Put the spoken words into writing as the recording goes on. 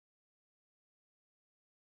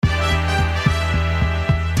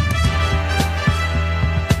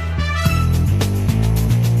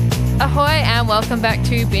welcome back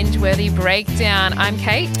to Binge-Worthy Breakdown. I'm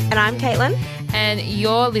Kate. And I'm Caitlin. And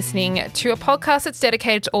you're listening to a podcast that's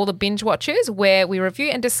dedicated to all the binge watchers, where we review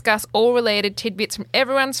and discuss all related tidbits from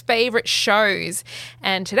everyone's favourite shows.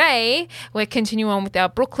 And today, we're continuing on with our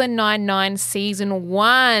Brooklyn Nine-Nine Season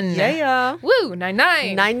 1. Yeah. Woo,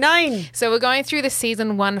 99. 99. So we're going through the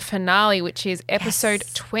Season 1 finale, which is episode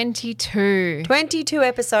 22. 22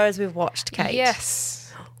 episodes we've watched, Kate. Yes.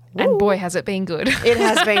 And boy, has it been good. It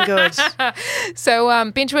has been good.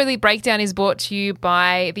 So Binge-Worthy Breakdown is brought to you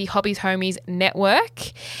by the Hobbies Homies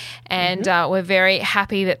Network. And we're very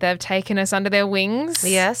happy that they've taken us under their wings.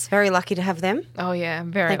 Yes, very lucky to have them. Oh, yeah,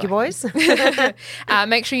 very Thank you, boys.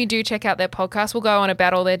 Make sure you do check out their podcast. We'll go on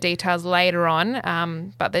about all their details later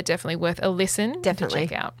on, but they're definitely worth a listen to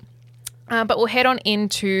check out. But we'll head on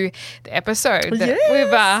into the episode that we've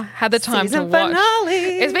had the time Season to watch.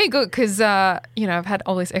 Finale. It's been good because, I've had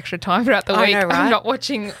all this extra time throughout the week. know, right? I'm not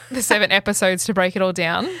watching the 7 episodes to break it all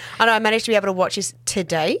down. I know I managed to be able to watch this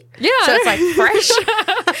today. Yeah. So it's like fresh.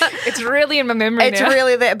 It's really in my memory It's now.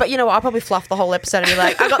 really there. But you know what? I'll probably fluff the whole episode and be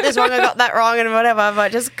like, I got this wrong, I got that wrong and whatever.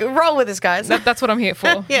 But just roll with this, guys. That's what I'm here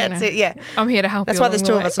for. Yeah, that's it. Yeah. I'm here to help That's you why there's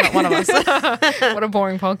two of us, not one of us. What a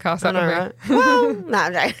boring podcast that would be. Well,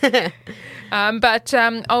 no. But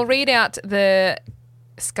I'll read out the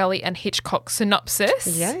Scully and Hitchcock synopsis.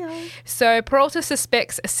 Yeah. So Peralta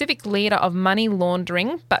suspects a civic leader of money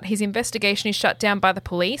laundering, but his investigation is shut down by the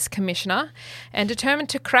police commissioner. And determined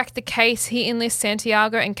to crack the case, he enlists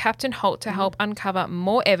Santiago and Captain Holt to help uncover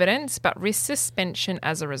more evidence, but risks suspension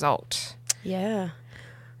as a result. Yeah.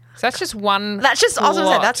 So that's just one. I was going to say,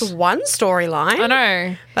 plot. that's one storyline. I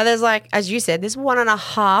know. But there's as you said, there's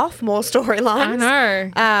 1.5 more storylines.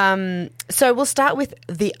 I know. So we'll start with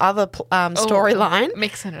the other storyline.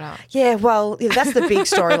 Mixing it up. Yeah, well, that's the big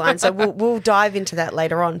storyline. So we'll dive into that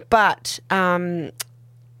later on. But the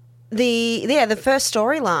first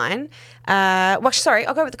storyline. Sorry,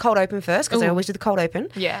 I'll go with the cold open first because I always do the cold open.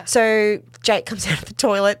 Yeah. So Jake comes out of the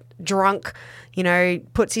toilet drunk.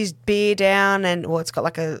 Puts his beer down and, it's got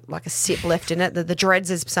like a sip left in it. The dreads,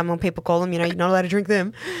 as some people call them, you're not allowed to drink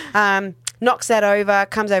them. Knocks that over,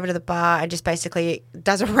 comes over to the bar and just basically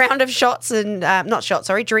does a round of shots and,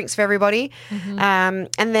 drinks for everybody. Mm-hmm.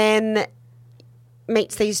 And then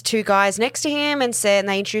meets these two guys next to him and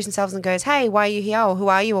they introduce themselves and goes, hey, why are you here? Or who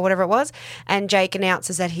are you? Or whatever it was. And Jake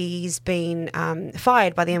announces that he's been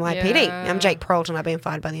fired by the NYPD. Yeah. Jake Peralta and I've been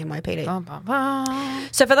fired by the NYPD. Bum, bum, bum.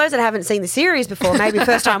 So for those that haven't seen the series before, maybe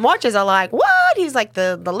first-time watchers are like, what? He's like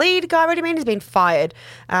the lead guy. What do you mean he's been fired?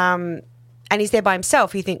 And he's there by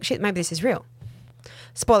himself. You think, shit, maybe this is real.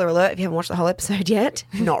 Spoiler alert, if you haven't watched the whole episode yet,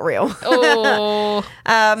 not real. Oh,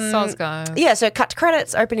 sounds good. Yeah, so cut to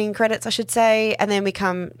credits, opening credits, I should say, and then we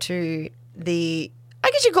come to I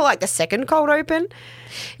guess you call it the second cold open.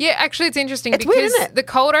 Yeah, actually it's interesting It's because weird, isn't it? the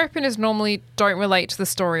cold openers normally don't relate to the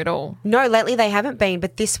story at all. No, lately they haven't been,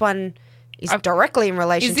 but this one is directly in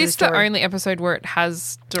relation to the Is story. this the only episode where it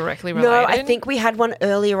has directly related? No, I think we had one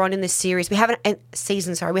earlier on in the series. We haven't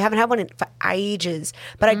we haven't had one for ages.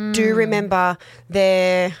 But I do remember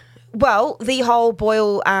the whole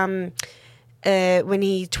Boyle when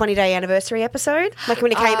he 20-day anniversary episode, like when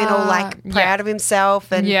he came in all proud of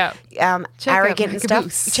himself and arrogant and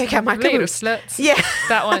stuff. Check out my caboose. Yeah,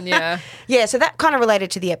 that one. Yeah, yeah. So that kind of related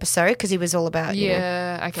to the episode because he was all about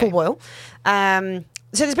full Boyle.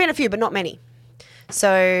 So there's been a few, but not many.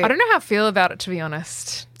 So I don't know how I feel about it, to be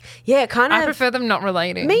honest. Yeah, kind of. I prefer them not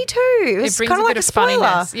relating. Me too. It brings kind of a like bit of spoiler.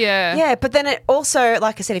 funniness. Yeah. Yeah, but then it also,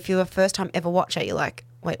 like I said, if you're a first time ever watcher, you're like,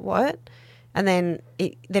 wait, what? And then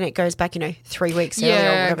it goes back, 3 weeks earlier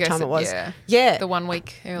or whatever time it was. Yeah. The 1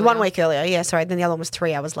 week earlier. The 1 week earlier, yeah, sorry. Then the other one was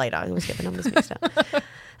 3 hours later. I always get the numbers mixed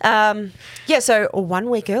up. So 1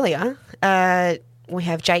 week earlier, we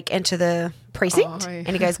have Jake enter the precinct and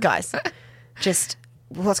he goes, guys, just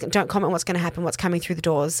don't comment what's going to happen, what's coming through the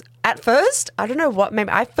doors. At first, I don't know what, maybe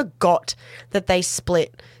I forgot that they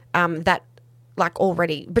split that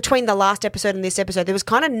already. Between the last episode and this episode, there was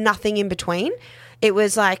kind of nothing in between. It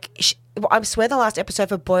was I swear the last episode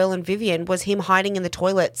for Boyle and Vivian was him hiding in the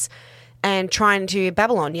toilets and trying to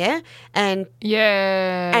Babylon, and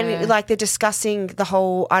they're discussing the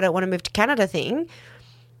whole I don't want to move to Canada thing.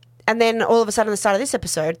 And then all of a sudden, at the start of this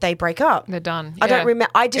episode, they break up. They're done. I don't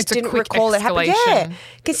remember. I just didn't recall it happened. Yeah, escalation.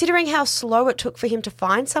 Considering how slow it took for him to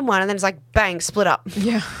find someone, and then it's like bang, split up.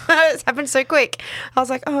 Yeah, it's happened so quick. I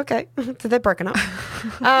was like, oh, okay, so they're broken up.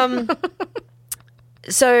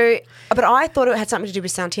 But I thought it had something to do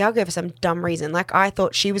with Santiago for some dumb reason. I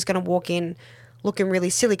thought she was going to walk in looking really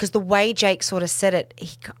silly because the way Jake sort of said it,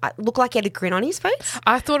 he looked like he had a grin on his face.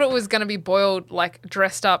 I thought it was going to be Boyle, like,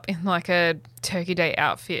 dressed up in, like, a Turkey Day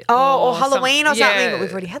outfit. Oh, or Halloween or something, yeah. but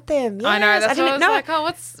we've already had them. Yes, I know. That's I didn't what I was know. like, oh,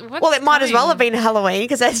 what's Well, it might as well have coming? been Halloween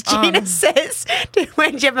because as Gina says,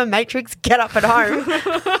 when you have a Matrix, get up at home.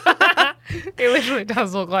 It literally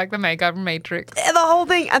does look like the makeup Matrix. The whole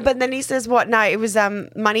thing. But then he says, what? No, it was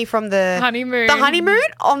money from the Honeymoon. The honeymoon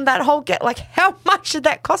on that whole like, how much did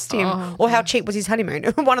that cost him? Oh, or how cheap was his honeymoon?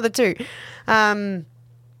 One of the two.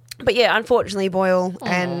 But yeah, unfortunately, Boyle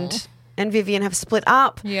and Vivian have split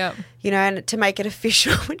up. Yep. You know, and to make it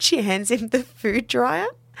official, when she hands him the food dryer.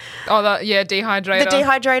 Oh, dehydrator. The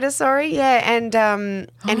dehydrator, sorry. Yeah, and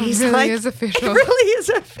he's it really like, is official. It really is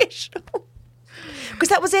official. Because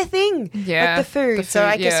that was their thing. Yeah, Like the food. So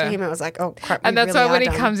I guess yeah. for him it was like, oh, crap. And we that's really why when are he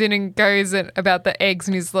done. comes in and goes about the eggs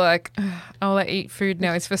and he's like, all I eat food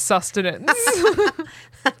now is for sustenance.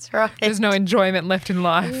 That's right. There's no enjoyment left in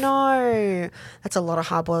life. No. That's a lot of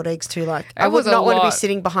hard-boiled eggs too. Like, I That would was a not want to be lot.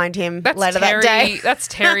 sitting behind him That's later Terry, that day. That's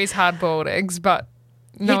Terry's hard-boiled eggs, but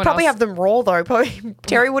no He'd one probably else. have them raw though. Probably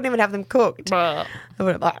Terry wouldn't even have them cooked. Blah. I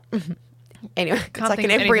would have like, anyway, it's Can't like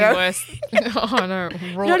think an of embryo. anything worse. Oh no,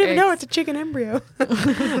 raw You don't even know eggs. it's a chicken embryo.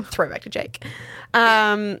 Throwback to Jake.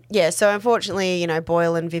 Yeah, so unfortunately, you know,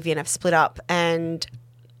 Boyle and Vivian have split up and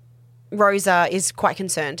Rosa is quite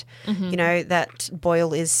concerned, you know, that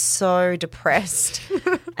Boyle is so depressed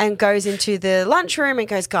and goes into the lunchroom and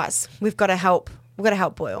goes, guys, we've got to help. We've got to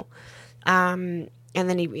help Boyle. And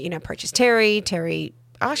then he, you know, approaches Terry. Terry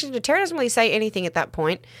doesn't really say anything at that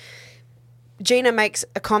point. Gina makes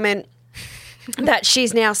a comment that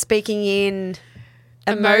she's now speaking in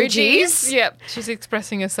emojis. Yep, she's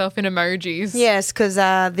expressing herself in emojis. Yes, because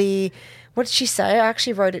what did she say? I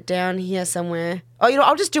actually wrote it down here somewhere. Oh, you know,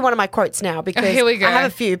 I'll just do one of my quotes now because here we go. I have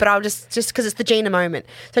a few, but I'll just because it's the Gina moment.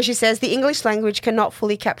 So she says, the English language cannot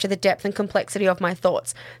fully capture the depth and complexity of my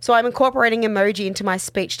thoughts. So I'm incorporating emoji into my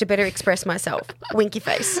speech to better express myself. Winky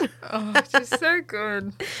face. Oh, she's so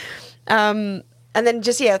good. And then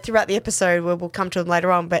just, yeah, throughout the episode, we'll come to him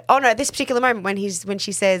later on. But, oh, no, this particular moment when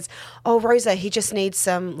she says, oh, Rosa, he just needs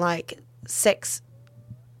some, like,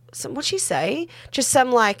 what'd she say? Just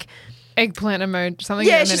some, like... Eggplant emoji, something.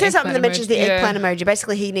 Yeah, and she then says something that eggplant mentions the emoji. Yeah. eggplant emoji.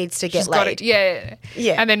 Basically, he needs to get She's got laid. it. Yeah.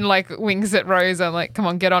 Yeah. And then, like, wings at Rosa, like, come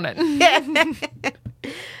on, get on it.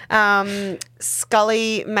 Yeah.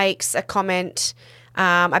 Scully makes a comment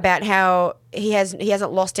about how he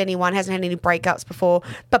hasn't lost anyone, hasn't had any breakups before,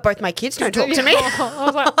 but both my kids don't talk to me. I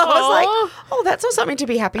was like, oh, that's not something to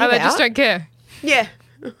be happy and about. they just don't care. Yeah.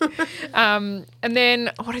 And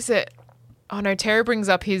then, what is it? Oh, no, Terry brings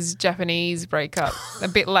up his Japanese breakup a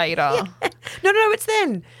bit later. No, it's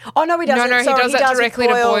then. Oh, no, he doesn't. No, he Sorry, does that with directly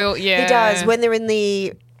to Boyle. Yeah. He does when they're in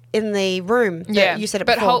the room. Yeah. You said it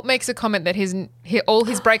but before. Holt makes a comment that all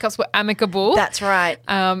his breakups were amicable. That's right.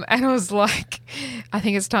 And I was like, I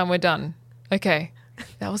think it's time we're done. Okay.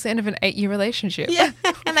 That was the end of an 8-year relationship. Yeah,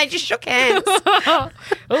 and they just shook hands.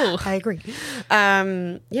 Oh, I agree. Yeah,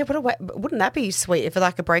 wouldn't that be sweet if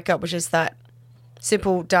like a breakup was just that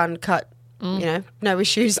simple, done, cut, you know, no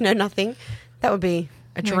issues, no nothing. That would be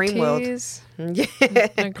a no dream world. tears, Yeah.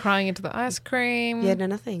 no crying into the ice cream. Yeah, no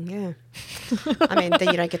nothing, yeah. I mean, then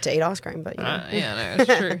you don't get to eat ice cream, but you know. Yeah, no,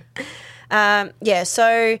 it's true. Yeah,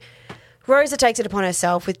 so Rosa takes it upon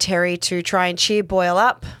herself with Terry to try and cheer Boyle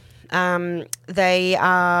up. They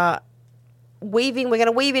are we're going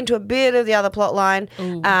to weave into a bit of the other plot line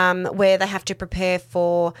where they have to prepare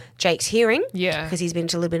for Jake's hearing. Yeah. Because he's been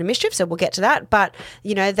into a little bit of mischief, so we'll get to that. But,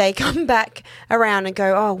 you know, they come back around and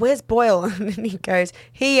go, oh, where's Boyle? And he goes,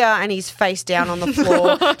 here, and he's face down on the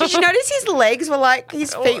floor. Did you notice his legs were like,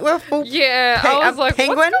 his feet were full? Yeah, I was like,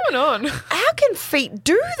 penguin? what's going on? How can feet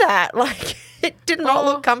do that? Like, it did not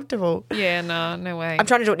look comfortable. Yeah, no way. I'm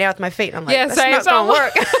trying to do it now with my feet. And I'm like, Yeah, that's same. not going to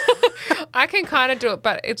work. I can kind of do it,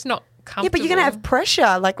 but it's not comfortable. Yeah, but you're going to have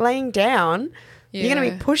pressure, like laying down. Yeah. You're going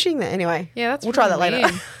to be pushing that. Anyway, Yeah, that's we'll try that really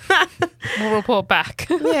later. We'll report back.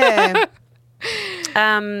 Yeah.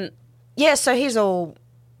 Yeah, so he's all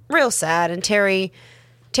real sad, and Terry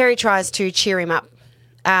tries to cheer him up.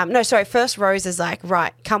 First Rose is like,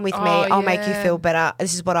 right, come with me. I'll make you yeah. feel better.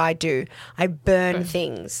 This is what I do. I burn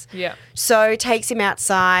things. Yeah. So takes him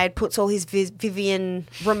outside, puts all his Vivian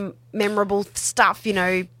memorable stuff, you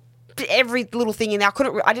know, every little thing in there.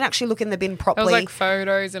 I didn't actually look in the bin There properly. was like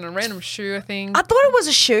photos and a random shoe, I think. I thought it was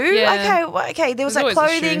a shoe. Yeah. Okay. There was There's like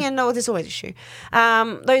always a clothing shoe. and there's always a shoe.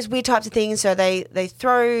 Those weird types of things. So they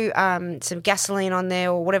throw some gasoline on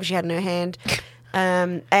there or whatever she had in her hand,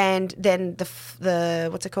 and then the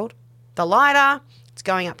what's it called? The lighter. It's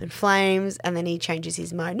going up in flames, and then he changes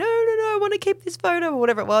his mind. No, want to keep this photo or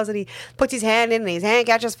whatever it was. And he puts his hand in and his hand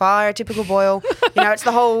catches fire, typical Boyle. It's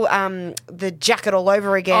the whole, the jacket all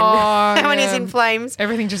over again when he's in flames.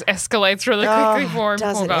 Everything just escalates really quickly for him,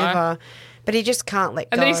 does poor it guy. ever. But he just can't let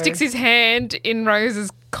go. And then he sticks his hand in Rose's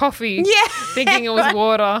coffee, Yeah. thinking it was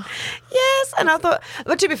water. Yes, and I thought,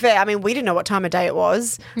 but to be fair, I mean, we didn't know what time of day it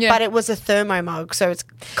was, but it was a thermo mug, so it's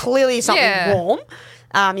clearly something warm.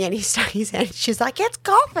 And he stuck his hand. She's like, "It's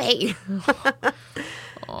coffee."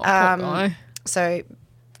 Poor guy. So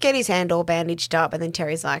get his hand all bandaged up, and then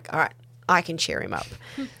Terry's like, "All right, I can cheer him up."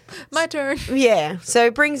 My turn. Yeah. So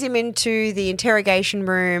brings him into the interrogation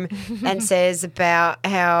room and says about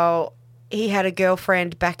how he had a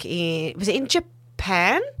girlfriend back in, was it in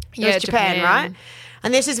Japan? It was Japan, right?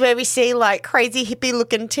 And this is where we see like crazy hippie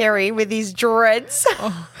looking Terry with his dreads.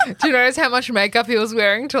 Do you notice how much makeup he was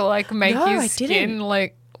wearing to like make his skin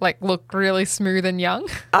like look really smooth and young?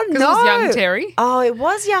 Oh, no. Because it was young Terry. Oh, it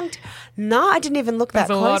was young. No, I didn't even look that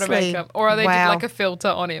There's closely. a lot of makeup. Or they did like a filter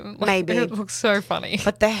on him. Like, Maybe. It looks so funny.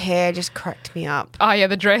 But the hair just cracked me up. Oh, yeah,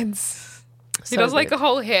 the dreads. He does like a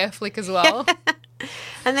whole hair flick as well.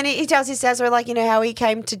 And then he tells his dad, so like, how he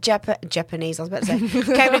came to Japanese, I was about to say,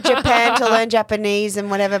 came to Japan to learn Japanese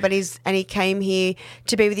and whatever, but he came here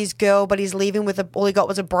to be with his girl, but he's leaving with all he got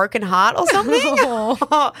was a broken heart or something.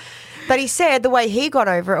 But he said the way he got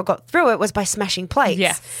over it or got through it was by smashing plates.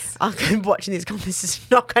 Yes. I'm watching this is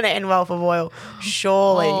not going to end well for Boyle,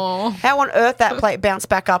 surely. How on earth that plate bounced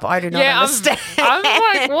back up, I do not understand. I'm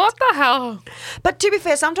like, what the hell? But to be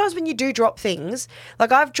fair, sometimes when you do drop things,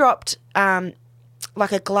 like I've dropped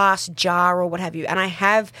like a glass jar or what have you, and I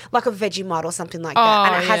have like a Vegemite or something like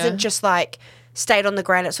that, and it hasn't just like stayed on the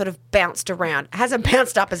ground, it sort of bounced around. It hasn't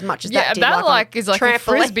bounced up as much as that did. That like is like trampoline. a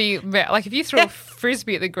frisbee. Like if you threw a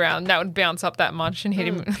frisbee at the ground, that would bounce up that much and hit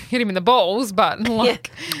him in the balls. But like,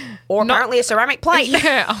 or apparently a ceramic plate.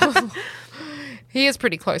 Yeah, he is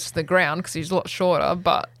pretty close to the ground because he's a lot shorter.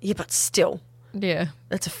 But but still,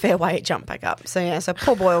 that's a fair way to jump back up. So so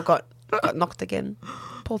poor Boyle got knocked again.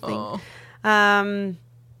 Poor thing. So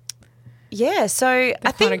I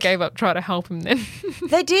think kind of gave up trying to help him then.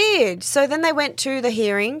 They did. So then they went to the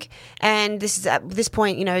hearing, and this is at this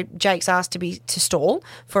point, Jake's asked to stall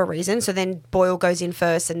for a reason. So then Boyle goes in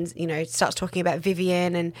first and, starts talking about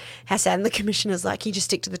Vivian and how sad. And the commissioner's like, you just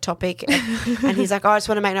stick to the topic. And he's like, I just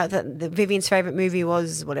want to make note that Vivian's favourite movie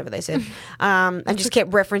was whatever they said. And just kept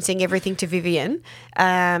referencing everything to Vivian.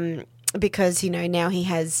 Because, now he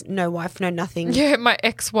has no wife, no nothing. Yeah, my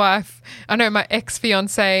ex-wife. I know, my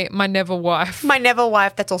ex-fiance, my never wife. My never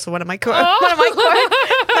wife. That's also one of my quotes.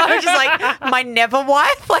 I was just like, my never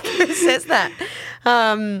wife? Like, who says that?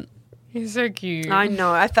 He's so cute. I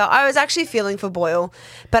know. I was actually feeling for Boyle,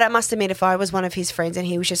 but I must admit, if I was one of his friends and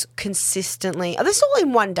he was just consistently, this is all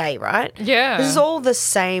in one day, right? Yeah. This is all the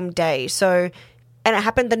same day. So, and it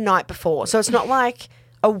happened the night before. So it's not like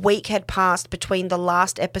a week had passed between the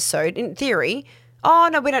last episode, in theory. Oh,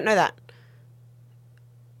 no, we don't know that.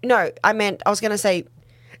 No, I was going to say,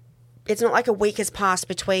 it's not like a week has passed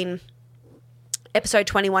between episode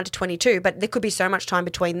 21 to 22, but there could be so much time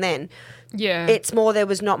between then. Yeah. It's more there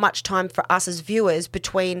was not much time for us as viewers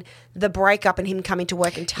between the breakup and him coming to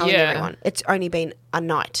work and telling everyone. It's only been a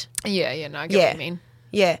night. Yeah, no, I get what you mean.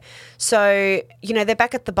 Yeah. So, they're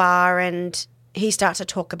back at the bar and he starts to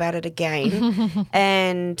talk about it again.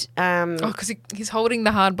 And because he's holding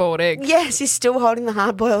the hard-boiled egg. Yes, he's still holding the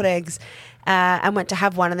hard-boiled eggs. And went to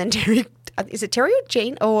have one, and then Terry, is it Terry or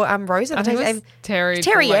Jean or Rosa? I think it was Terry.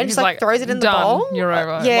 Terry, just like throws it in the bowl. You're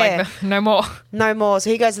over. Yeah. No more. No more. So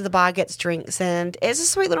he goes to the bar, gets drinks, and it's a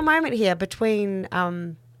sweet little moment here between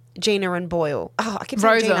Gina and Boyle. Oh, I keep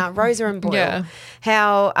saying Gina. Rosa and Boyle. Yeah.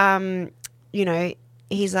 How,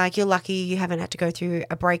 he's like, you're lucky you haven't had to go through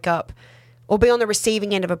a breakup or be on the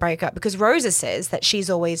receiving end of a breakup, because Rosa says that she's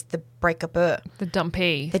always the breakuper. The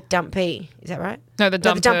dumpee. The dumpee. Is that right? No, the dumper.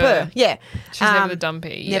 No, the dumper. Yeah. She's never the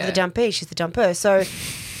dumpee. Never the dumpee. She's the dumper. So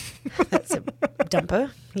that's a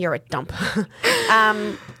dumper. You're a dumper.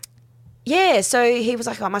 So he was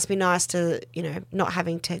like, oh, it must be nice to, not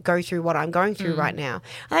having to go through what I'm going through right now.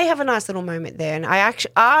 And they have a nice little moment there. And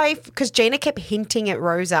because Gina kept hinting at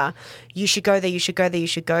Rosa, you should go there, you should go there, you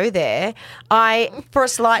should go there. I, for a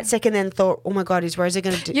slight second, then thought, oh my God, is Rosa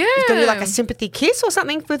going to do like a sympathy kiss or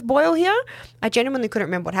something with Boyle here? I genuinely couldn't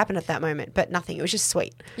remember what happened at that moment, but nothing. It was just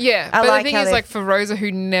sweet. Yeah. But the thing is, like, for Rosa,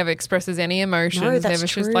 who never expresses any emotions,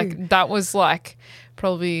 true. Like, that was like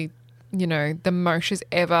probably, the most she's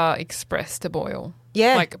ever expressed to Boyle.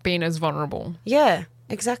 Yeah. Like being as vulnerable. Yeah,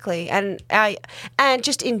 exactly. And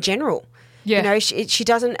just in general. Yeah. She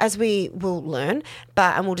doesn't, as we will learn,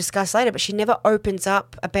 and we'll discuss later, but she never opens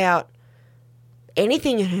up about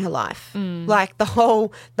anything in her life. Like the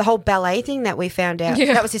whole ballet thing that we found out.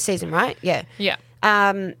 Yeah. That was this season, right? Yeah. Yeah.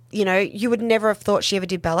 You know, you would never have thought she ever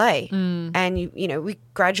did ballet. And, you know, we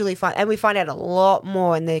gradually find out a lot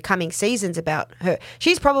more in the coming seasons about her.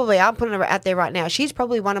 She's probably, I'm putting her out there right now, she's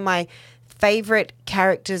probably one of my favorite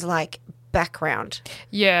characters, like, background.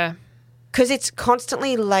 Yeah. Because it's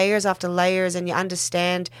constantly layers after layers, and you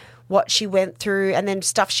understand what she went through and then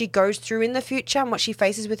stuff she goes through in the future and what she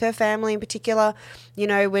faces with her family in particular. You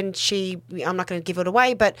know, when I'm not going to give it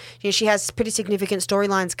away, but, you know, she has pretty significant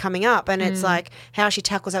storylines coming up, and it's like how she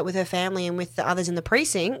tackles that with her family and with the others in the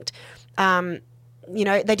precinct. You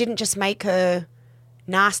know, they didn't just make her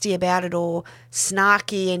nasty about it or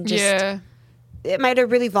snarky, and just it made her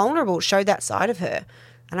really vulnerable, showed that side of her.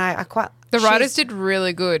 And I quite... The writers did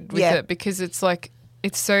really good with it, because it's like,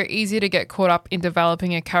 it's so easy to get caught up in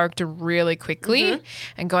developing a character really quickly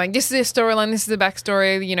and going, this is their storyline, this is the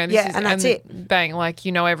backstory, you know, this is, and that's it. Bang, like,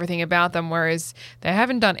 you know everything about them, whereas they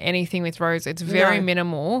haven't done anything with Rose. It's very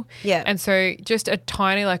minimal. Yeah. And so just a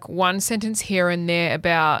tiny, like, one sentence here and there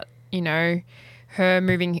about, you know, her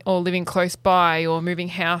moving or living close by or moving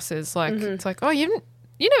houses, like, it's like, oh, you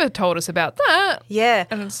never told us about that. Yeah.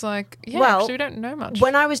 And it's like, actually we don't know much.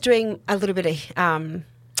 When I was doing a little bit of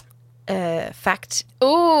fact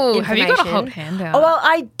have you got a hot handout? Oh, well,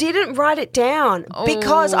 I didn't write it down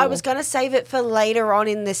because I was going to save it for later on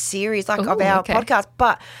in the series, like of our podcast.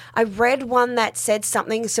 But I read one that said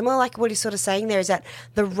something similar, like what he's sort of saying there, is that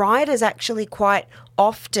the writers actually quite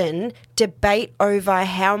often debate over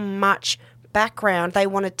how much background they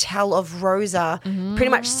want to tell of Rosa pretty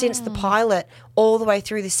much since the pilot all the way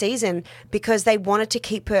through the season, because they wanted to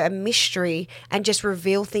keep her a mystery and just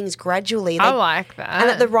reveal things gradually. I like that.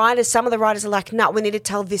 And that some of the writers are like, no, we need to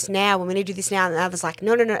tell this now, we need to do this now, and others like,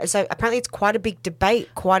 no. So apparently it's quite a big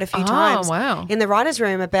debate quite a few times in the writers'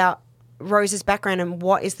 room about Rosa's background and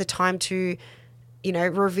what is the time to, you know,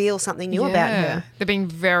 reveal something new about her. They're being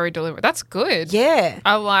very deliberate. That's good. Yeah.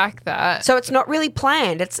 I like that. So it's not really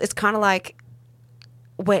planned. It's kind of like,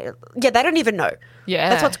 they don't even know. Yeah.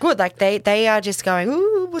 That's what's good. Like they are just going,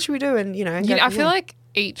 ooh, what should we do? And, you know. I feel like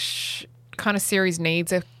each kind of series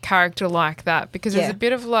needs a character like that, because there's a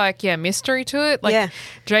bit of like, mystery to it. Like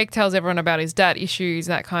Jake tells everyone about his dad issues,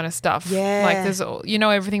 that kind of stuff. Yeah. Like there's, you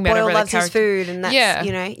know, everything about Boyle every loves character. his food, and that's,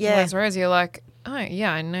 you know, Whereas Rosie, you're like, oh,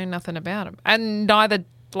 yeah, I know nothing about him. And neither,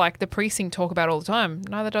 like, the precinct talk about it all the time.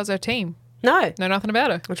 Neither does her team. No. Know nothing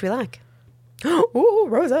about her. Which we like. Ooh,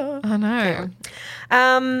 Rosa. I know.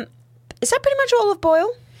 Is that pretty much all of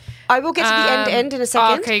Boyle? I will get to the end in a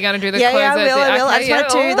second. Okay, you're going to do the closer. I will. I Okay,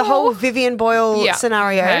 just want to do the whole Vivian Boyle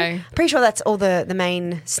scenario. Okay. Pretty sure that's all the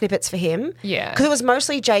main snippets for him. Yeah. Because it was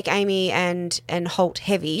mostly Jake, Amy, and Holt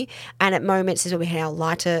heavy, and at moments is where we had our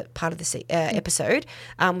lighter part of the episode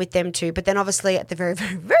with them too. But then obviously at the very,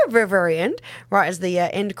 very, very, very, very end, right as the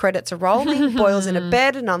end credits are rolling, Boyle's in a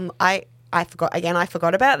bed, and I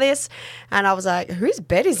forgot about this, and I was like, whose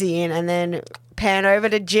bed is he in? And then pan over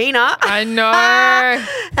to Gina. I know.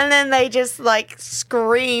 And then they just like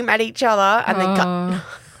scream at each other, and then cut.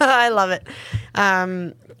 I love it.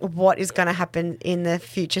 What is going to happen in the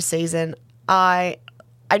future season? I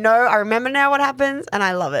know, I remember now what happens, and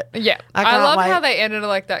I love it. Yeah. I love how they ended it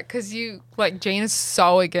like that, because Gina's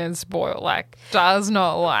so against Boyle, like, does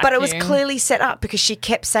not like But it was him. clearly set up, because she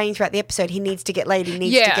kept saying throughout the episode, he needs to get laid, he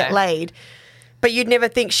needs to get laid. But you'd never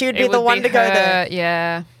think she would be the one to go there.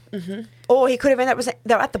 Yeah. Mm-hmm. Or he could have ended up,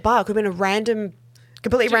 they were at the bar, could have been a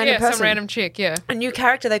completely random person. Some random chick, A new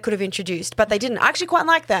character they could have introduced, but they didn't. I actually quite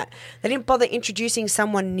like that. They didn't bother introducing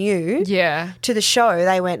someone new to the show.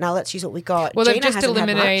 They went, no, let's use what we got. Well, Gina they've just hasn't had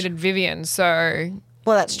eliminated much. Vivian, so...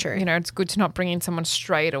 Well, that's true. You know, it's good to not bring in someone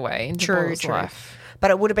straight away into Boyle's life.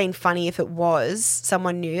 But it would have been funny if it was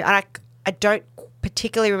someone new. And I don't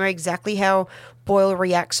particularly remember exactly how Boyle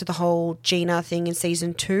reacts to the whole Gina thing in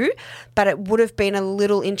season 2, but it would have been a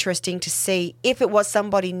little interesting to see if it was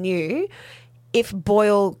somebody new, if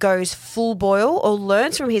Boyle goes full Boyle or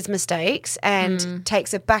learns from his mistakes and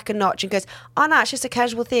takes it back a notch and goes, oh, no, it's just a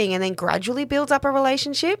casual thing, and then gradually builds up a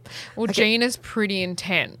relationship. Well, Gina's pretty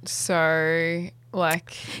intense, so,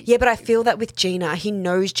 like... Yeah, but I feel that with Gina, he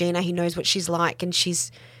knows what she's like, and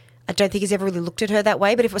I don't think he's ever really looked at her that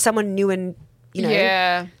way, but if it was someone new and... You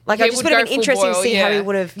know, like I just would have been interesting to see how he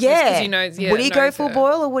would have. Yeah, he knows, would he go full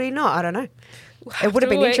Boyle or would he not? I don't know. It would have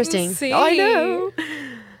been interesting. I know.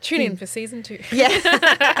 Tune in for season 2.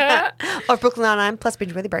 Yeah, of Brooklyn Nine-Nine plus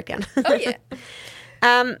Binge Worthy Breakdown. Oh yeah.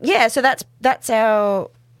 Yeah. So that's our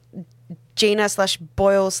Gina /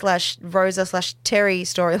 Boyle / Rosa / Terry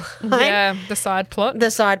storyline. Yeah, the side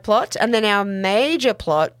plot. And then our major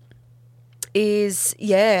plot is,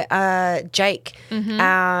 Jake.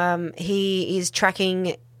 He is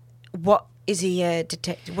tracking, what is he, a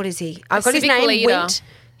detective? What is he? I've got his name, leader. Wint.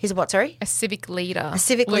 He's a what, sorry? A civic leader. A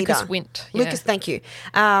civic Lucas leader. Wint. Lucas, thank you.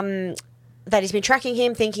 That he's been tracking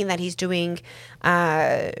him, thinking that he's doing...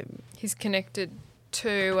 He's connected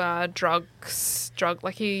to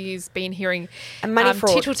like he's been hearing money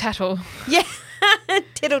fraud. tittle-tattle. Yeah,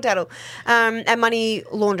 tittle-tattle. And money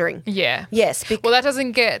laundering. Yeah. Yes. Well, that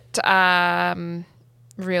doesn't get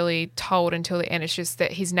really told until the end. It's just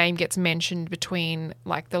that his name gets mentioned between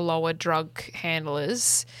like the lower drug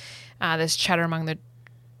handlers. There's chatter among the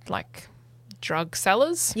like drug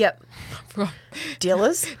sellers. Yep.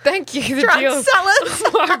 Dealers. Thank you. The Drug dealers. sellers.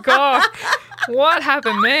 Oh my God. What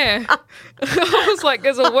happened there? I was like,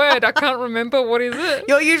 there's a word. I can't remember. What is it?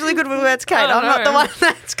 You're usually good with words, Kate. Oh, I'm not the no. one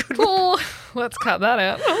that's good with Oh, let's cut that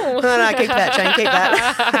out. Oh. No, keep that, Jane. Keep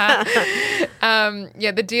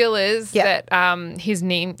that. The deal is that his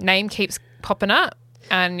name keeps popping up.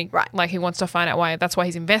 And like he wants to find out why. That's why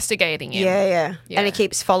he's investigating him. Yeah. And he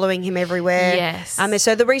keeps following him everywhere. Yes.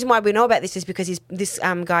 So the reason why we know about this is because this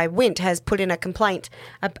guy Wint has put in a complaint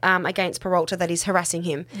against Peralta that he's harassing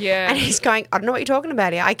him. Yeah. And he's going, I don't know what you're talking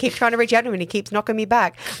about here. I keep trying to reach out to him and he keeps knocking me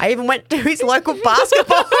back. I even went to his local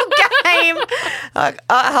basketball game. Like,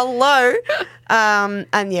 hello. And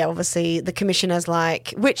obviously the commissioner's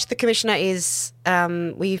like, which the commissioner is.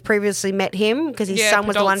 We've previously met him because his son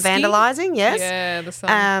was the one vandalising. Yes. Yeah, the son.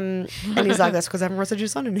 And he's like, that's because I haven't arrested your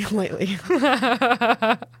son in here lately.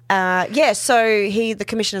 So the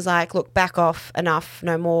commissioner's like, look, back off, enough,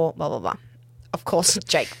 no more, blah, blah, blah. Of course,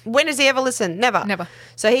 Jake. When does he ever listen? Never. Never.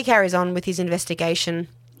 So he carries on with his investigation.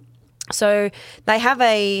 So they're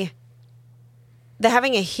having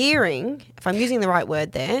a hearing, if I'm using the right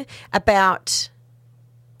word there, about...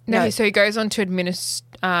 So he goes on to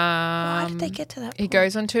why did they get to that point? He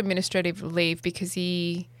goes on to administrative leave because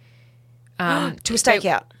he... to a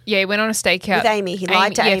stakeout. He went on a stakeout. With Amy. He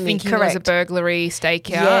lied to Amy. Thinking Correct. it was a burglary stakeout.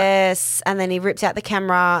 Yes. And then he rips out the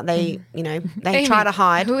camera. They Amy, try to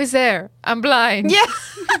hide. Who is there? I'm blind. Yeah.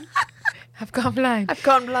 I've gone blind.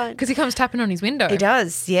 Because he comes tapping on his window. He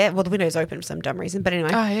does, yeah. Well, the window's open for some dumb reason, but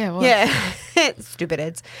anyway. Oh, yeah. Well. Yeah. Stupid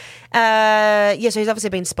heads. So he's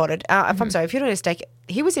obviously been spotted. If I'm sorry, if you're doing a stake,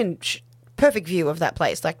 he was in perfect view of that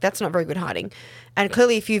place. Like, that's not very good hiding. And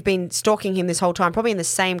clearly, if you've been stalking him this whole time, probably in the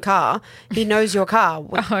same car, he knows your car.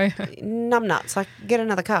 Numbnuts. Like, get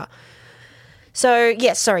another car. So,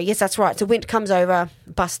 yes, that's right. So Wint comes over,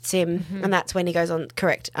 busts him, and that's when he goes on,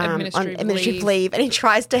 on administrative leave, and he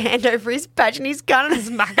tries to hand over his badge and his gun and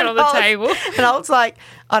smack it on the table. And Holt's like,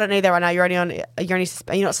 I don't need that right now. You're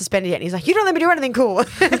not suspended yet. And he's like, you don't let me do anything cool.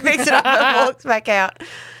 Picks it up and walks back out.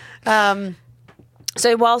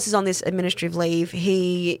 So whilst he's on this administrative leave,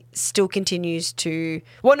 he still continues to...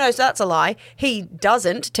 Well, no, so that's a lie. He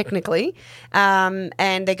doesn't, technically. And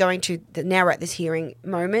they're going to... Now we're at this hearing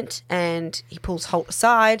moment, and he pulls Holt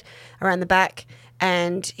aside around the back,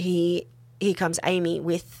 and he comes Amy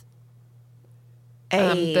with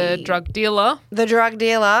the drug dealer. The drug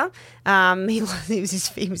dealer. It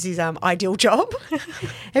was his ideal job.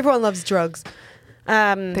 Everyone loves drugs.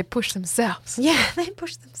 They push themselves. Yeah, they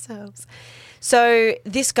push themselves. So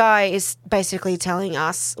this guy is basically telling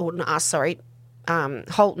us, or not us, sorry,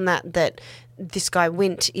 Holt and that this guy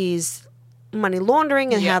Wint is money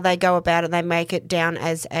laundering and how they go about it. They make it down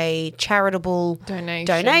as a charitable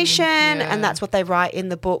donation and that's what they write in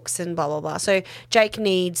the books and blah, blah, blah. So Jake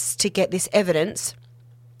needs to get this evidence.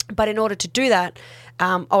 But in order to do that,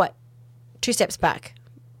 2 steps back.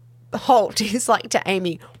 Holt is like to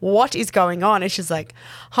Amy, what is going on? And she's like,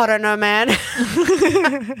 I don't know, man.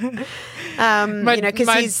 My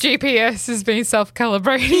GPS has been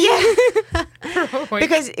self-calibrating. Yeah.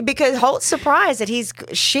 because Holt's surprised that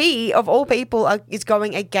she of all people is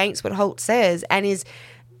going against what Holt says and is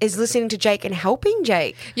listening to Jake and helping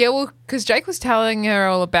Jake. Yeah, well, because Jake was telling her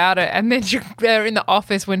all about it, and then they're in the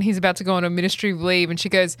office when he's about to go on administrative leave, and she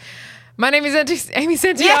goes, my name is Amy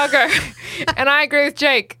Santiago, and I agree with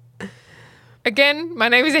Jake. Again, my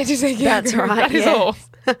name is Amy Santiago. That's right. That is all.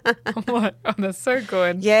 I'm like, oh, that's so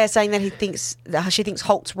good. Yeah, saying that she thinks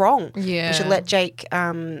Holt's wrong. Yeah. And should let Jake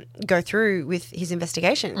go through with his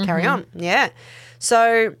investigation, carry on. Yeah.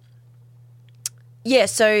 So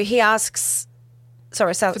he asks...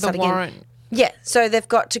 Sorry, for the warrant. Again. Yeah, so they've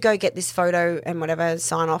got to go get this photo and whatever,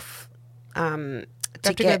 sign off. They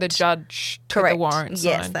have to go to the judge to get the warrant signed.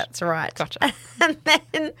 Yes, that's right. Gotcha. And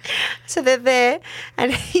then, so they're there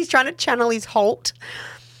and he's trying to channel his Holt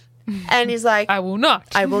and he's like... I will not.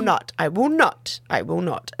 I will not. I will not. I will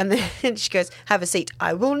not. And then she goes, have a seat.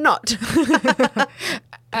 I will not.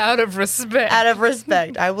 Out of respect. Out of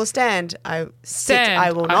respect. I will stand. I sit. Stand.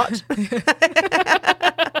 I will not.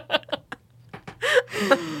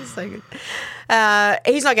 So good.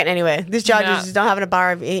 He's not getting anywhere. This judge is not having a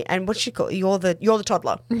bar of it. And what's she called? You're the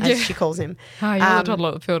toddler, as she calls him. Oh, you're the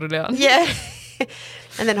toddler that filled it out. Yeah.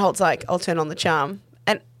 And then Holt's like, I'll turn on the charm.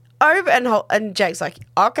 And Jake's like,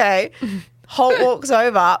 okay. Holt walks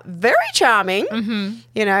over, very charming,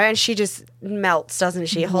 and she just melts, doesn't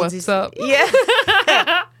she? What's up?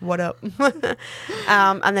 Yeah. What up?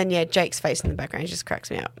 And then, Jake's face in the background just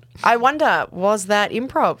cracks me up. I wonder, was that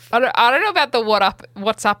improv? I don't know about the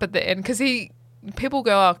what's up at the end, because people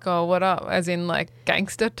go, oh, what up, as in like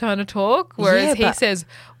gangster tone of talk, whereas he says,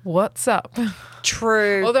 what's up?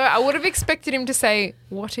 True. Although I would have expected him to say,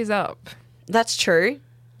 what is up? That's true.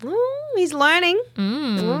 He's learning.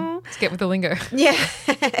 Let's get with the lingo. Yeah.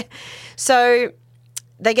 So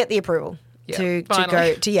they get the approval to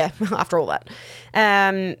finally. go to, after all that.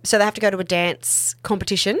 So they have to go to a dance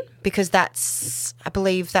competition because I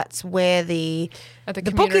believe that's where the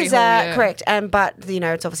book is at, correct. But,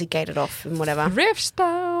 it's obviously gated off and whatever. Riff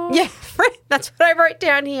style. Yeah, that's what I wrote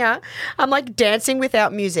down here. I'm like dancing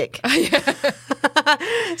without music.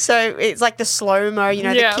 So it's like the slow-mo,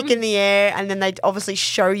 the kick in the air, and then they obviously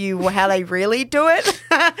show you how they really do it.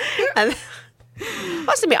 And I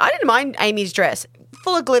must admit, I didn't mind Amy's dress.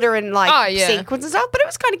 Full of glitter and sequins and stuff, but it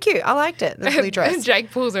was kind of cute. I liked it, the blue dress.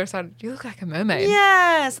 Jake pulls her aside. You look like a mermaid.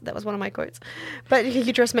 Yes, that was one of my quotes. But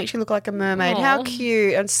your dress makes you look like a mermaid. Aww. How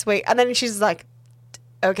cute and sweet. And then she's like,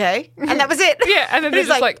 okay. And that was it. Yeah, and then he's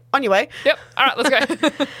like, on your way. Yep, all right, let's go.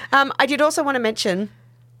 I did also want to mention,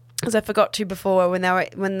 as I forgot to before, when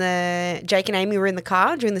the Jake and Amy were in the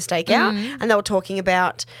car during the stakeout, and they were talking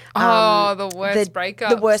about the worst breakups.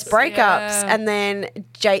 The worst breakups, and then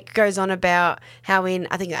Jake goes on about how in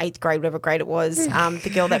I think 8th grade, whatever grade it was,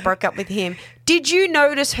 the girl that broke up with him. Did you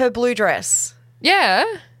notice her blue dress? Yeah.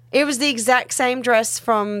 It was the exact same dress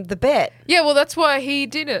from the bet. Yeah, well, that's why he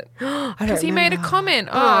did it. Because he made a comment.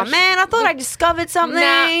 Oh man, I thought I discovered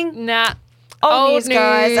something. Nah. Old news,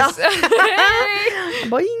 guys.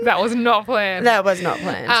 That was not planned. That was not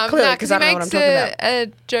planned. Clearly, because I don't know what I'm talking about.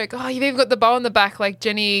 A joke. Oh, you've even got the bow on the back like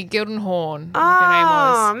Jenny Gildenhorn.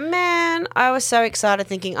 Oh, man. I was so excited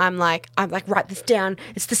thinking, I'm like, write this down.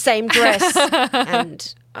 It's the same dress.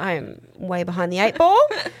 And I'm way behind the 8 ball.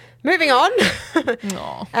 Moving on. Good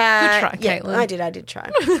try, Caitlin. I did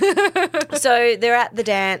try. So they're at the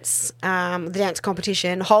dance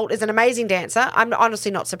competition. Holt is an amazing dancer. I'm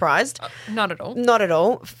honestly not surprised. Not at all. Not at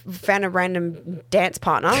all. Found a random dance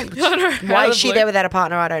partner. Why is she there without a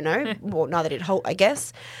partner? I don't know. Well, neither did Holt, I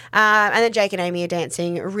guess. And then Jake and Amy are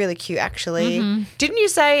dancing. Really cute, actually. Didn't you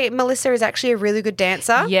say Melissa is actually a really good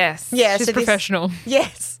dancer? Yes. Yeah, she's professional.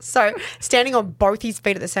 Yes. So standing on both his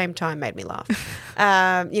feet at the same time made me laugh.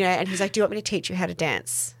 And he's like, do you want me to teach you how to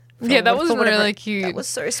dance? Yeah, that was really cute. That was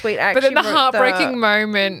so sweet. But then the heartbreaking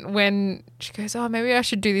moment when she goes, oh, maybe I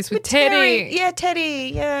should do this with Teddy. Yeah,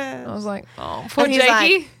 Teddy, yeah. I was like, oh, poor Jakey.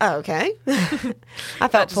 Like, oh, okay. I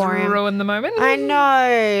felt for him. Ruined the moment. I know.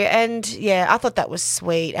 And, I thought that was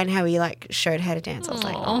sweet. And how he, showed how to dance. I was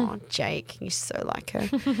like, oh, Jake, you're so like her.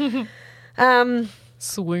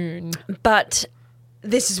 Swoon. But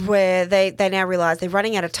this is where they now realise they're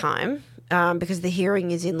running out of time. Because the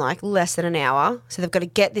hearing is in less than an hour. So they've got to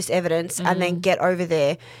get this evidence and then get over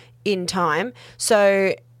there in time.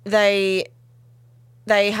 So they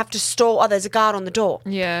have to stall. Oh, there's a guard on the door.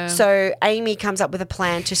 Yeah. So Amy comes up with a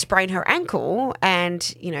plan to sprain her ankle and,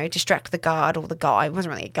 distract the guard or the guy. It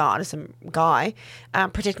wasn't really a guard, it's some guy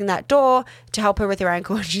protecting that door to help her with her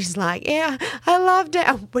ankle. And she's like, yeah, I love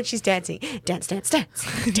when she's dancing. Dance, dance, dance.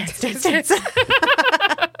 Dance, dance, dance.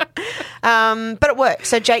 But it works.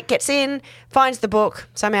 So Jake gets in, finds the book.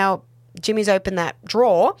 Somehow Jimmy's opened that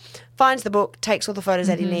drawer, finds the book, takes all the photos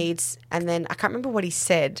that he needs, and then I can't remember what he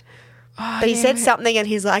said. But he said something and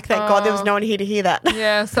he's like, thank God there was no one here to hear that.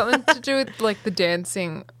 Yeah, something to do with the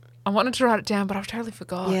dancing. I wanted to write it down, but I've totally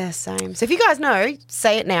forgot. Yeah, same. So if you guys know,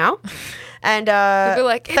 say it now. And they'll be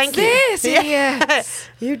like, thank you. Yes.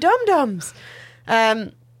 You dum-dums.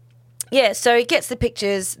 So he gets the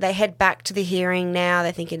pictures. They head back to the hearing now.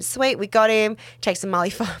 They're thinking, sweet, we got him. Takes a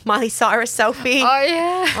Miley Cyrus selfie. Oh,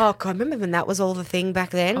 yeah. Oh, God, remember when that was all the thing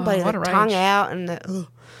back then? Oh, But what the a tongue rage. out and the...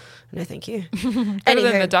 No, thank you. Better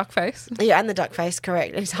than the duck face. Yeah, and the duck face,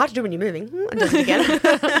 correct. And it's hard to do when you're moving. It does it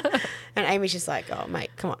again. And Amy's just like, oh, mate,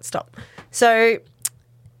 come on, stop. So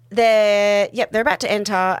they're about to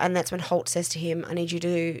enter, and that's when Holt says to him, I need you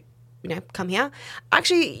to, come here.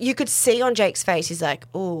 Actually, you could see on Jake's face, he's like,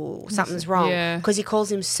 oh, something's wrong. Yeah. Because he calls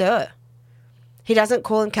him sir. He doesn't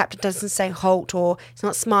call him captain, doesn't say Holt, or he's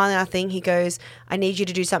not smiling or nothing. He goes, I need you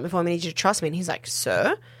to do something for me. I need you to trust me. And he's like,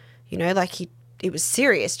 sir? You know, like it was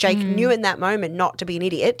serious. Jake knew in that moment not to be an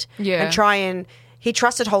idiot and he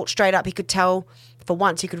trusted Holt straight up. He could tell, for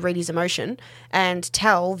once, he could read his emotion and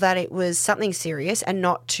tell that it was something serious and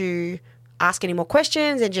not to ask any more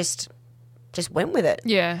questions and just went with it.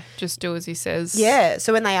 Yeah, just do as he says. Yeah.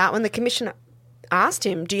 So when the commissioner asked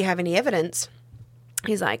him, do you have any evidence?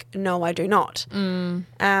 He's like, no, I do not. And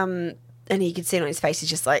you could see it on his face. He's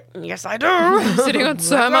just like, yes, I do. Sitting on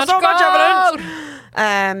so much gold.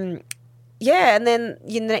 Evidence. And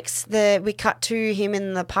then we cut to him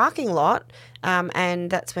in the parking lot, and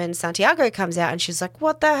that's when Santiago comes out, and she's like,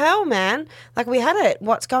 what the hell, man? Like, we had it.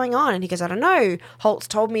 What's going on? And he goes, I don't know. Holt's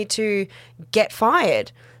told me to get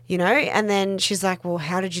fired. You know, and then she's like, well,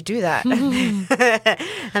 how did you do that? And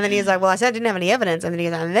then he's like, well, I said I didn't have any evidence. And then he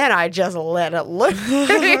goes, and then I just let it loose. And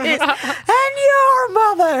your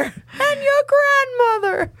mother and your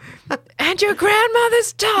grandmother and your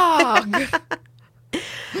grandmother's dog.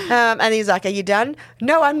 And he's like, are you done?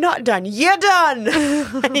 No, I'm not done. You're done.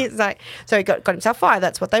 And he's like, so he got himself fired.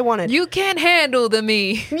 That's what they wanted. You can't handle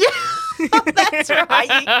me. Yeah, that's right.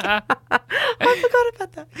 I forgot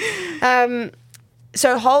about that.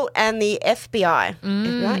 So Holt and the FBI,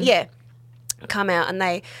 come out,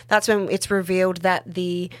 and that's when it's revealed that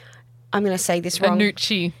I'm going to say this wrong.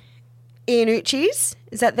 Iannucci's,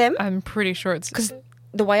 is that them? I'm pretty sure it's... Because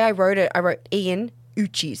the way I wrote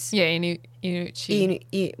Iannucci's. Yeah,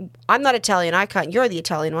 Iannucci. I'm not Italian. I can't. You're the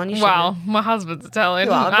Italian one. Well, my husband's Italian.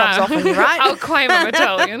 Well, it rubs off on you, right? I'll claim I'm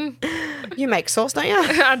Italian. You make sauce, don't you?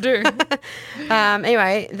 I do.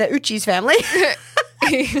 Anyway, the Ucci's family... Oh,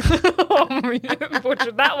 you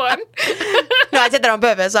butchered that one. No, I did that on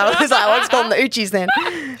purpose. I was like, let's call them the Uchis then.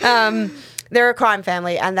 They're a crime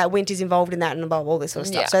family, and that Winter's involved in that and all this sort of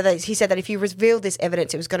stuff. Yeah. So he said that if you revealed this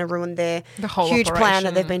evidence, it was going to ruin the whole huge operation. plan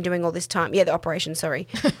that they've been doing all this time. Yeah, the operation, sorry.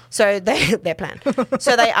 So their plan.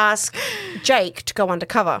 So they ask Jake to go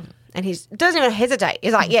undercover. And he doesn't even hesitate.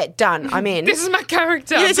 He's like, yeah, done. I'm in. This is my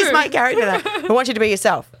character. Yeah, this is my character. I want you to be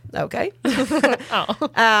yourself. Okay.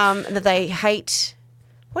 That they hate...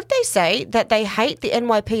 What did they say? That they hate the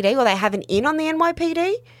NYPD, or they have an in on the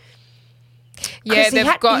NYPD? Yeah, he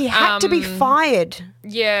had to be fired.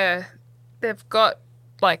 Yeah, they've got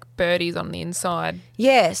like birdies on the inside.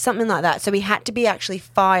 Yeah, something like that. So he had to be actually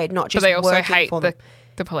fired, not just. But they also working hate for them.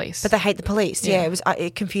 the police. But they hate the police. Yeah,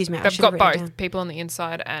 it confused me. They've got both people on the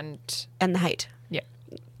inside and the hate. Yeah,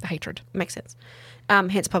 the hatred makes sense.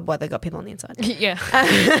 Hence probably why they got people on the inside. Yeah.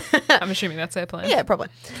 I'm assuming that's their plan. Yeah, probably.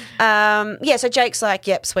 So Jake's like,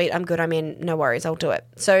 yep, sweet, I'm good, I'm in, no worries, I'll do it.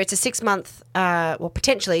 So it's a 6-month,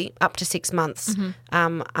 potentially up to 6 months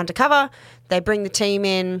undercover. They bring the team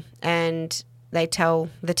in and they tell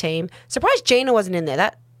the team. Surprised Gina wasn't in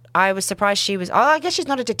there. I was surprised she was. Oh, I guess she's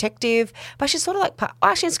not a detective, but she's sort of like,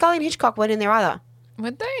 actually, Scully and Hitchcock weren't in there either.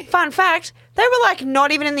 Would they? Fun fact, they were like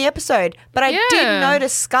not even in the episode. But I did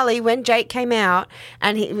notice Scully when Jake came out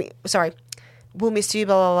and we'll miss you,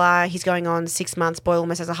 blah, blah, blah. He's going on 6 months. Boyle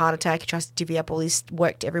almost has a heart attack. He tries to divvy up all his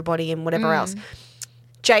work to everybody and whatever else.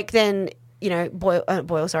 Jake then,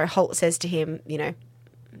 Holt says to him,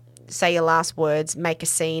 say your last words, make a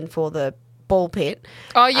scene for the ball pit.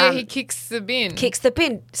 Oh, yeah, he kicks the bin.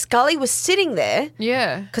 Scully was sitting there.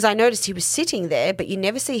 Yeah. Because I noticed he was sitting there, but you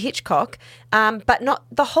never see Hitchcock. But not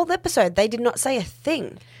the whole episode. They did not say a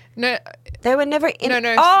thing. No. They were never in.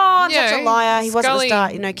 No. Oh, I'm such a liar. He wasn't the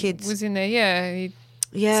star. No kids. Was in there, yeah. He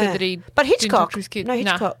said that he But Hitchcock. didn't talk to his kid. No,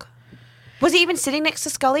 Hitchcock. Nah. Was he even sitting next to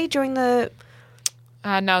Scully during the...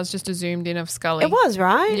 No, it was just a zoomed in of Scully. It was,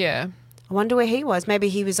 right? Yeah. I wonder where he was. Maybe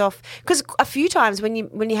he was off. Because a few times when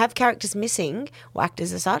you have characters missing, or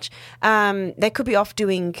actors as such, they could be off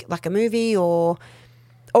doing like a movie or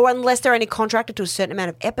unless they're only contracted to a certain amount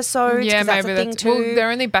of episodes. Yeah, maybe that's a thing too. Well, they're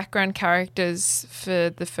only background characters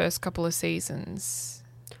for the first couple of seasons.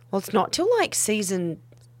 Well, it's not till like season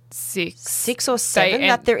 6 or 7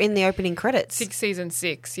 that they're in the opening credits. Season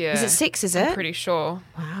 6, yeah. Is it 6, is it? I'm pretty sure.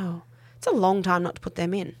 Wow. It's a long time not to put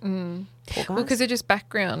them in. Poor guys. Well, because they're just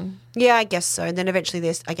background. Yeah, I guess so. And then eventually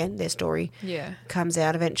their story comes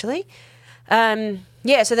out eventually. So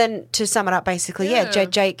then to sum it up, basically,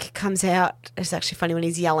 Jake comes out. It's actually funny when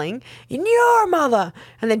he's yelling, "In your mother!"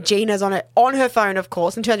 And then Gina's on her phone, of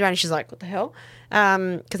course, and turns around and she's like, "What the hell?"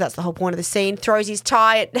 Because that's the whole point of the scene. Throws his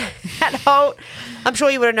tie at Holt. I'm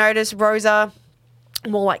sure you would have noticed Rosa,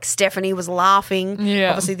 more like Stephanie, was laughing.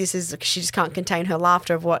 Yeah. Obviously, she just can't contain her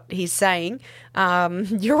laughter of what he's saying.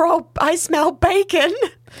 I smell bacon.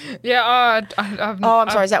 Yeah. I'm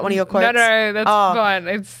sorry. Is that one of your quotes? No, that's fine.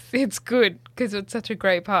 It's good because it's such a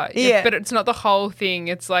great part. Yeah. But it's not the whole thing.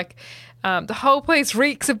 It's like the whole place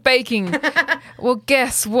reeks of baking. Well,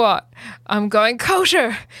 guess what? I'm going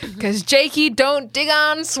kosher because Jakey don't dig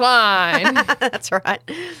on swine. That's right.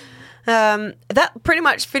 That pretty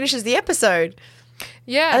much finishes the episode.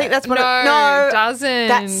 Yeah. I think that's what it doesn't.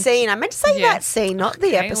 That scene. I meant to say that scene, not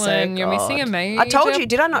the episode. You're missing a major. I told you,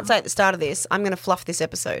 did I not say at the start of this, I'm going to fluff this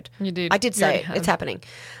episode? You did. I did say it. It's happening.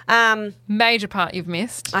 Major part you've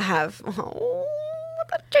missed. I have. Oh,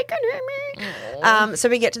 that Jake and Amy. So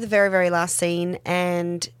we get to the very, very last scene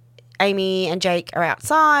and Amy and Jake are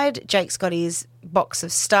outside. Jake's got his box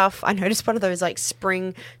of stuff. I noticed one of those like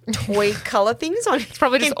spring toy colour things on. It's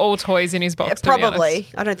probably just all toys in his box. Probably.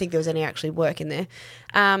 I don't think there was any actually work in there.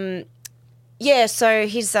 Yeah, so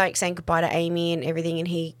he's like saying goodbye to Amy and everything, and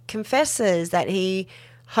he confesses that he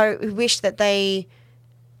wished that they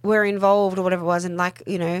were involved or whatever it was, and like,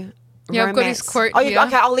 you know, yeah, I've got his quote here.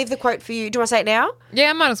 Okay, I'll leave the quote for you. Do you want to say it now? Yeah,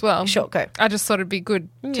 I might as well. Sure, go. I just thought it'd be good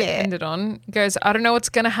to end it on. He goes, I don't know what's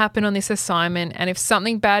going to happen on this assignment, and if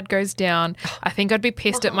something bad goes down, I think I'd be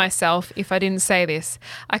pissed at myself if I didn't say this.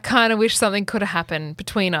 I kind of wish something could have happened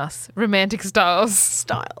between us, romantic styles.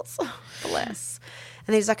 Bless.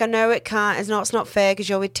 And he's like, I know it can't, it's not fair because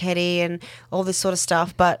you're with Teddy and all this sort of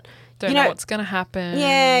stuff, but don't know what's going to happen.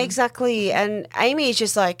 Yeah, exactly. And Amy is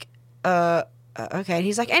just like, okay. And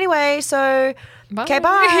he's like, anyway, so, bye. Okay,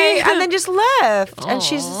 bye. And then just left. Aww. And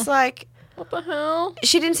she's just like, what the hell?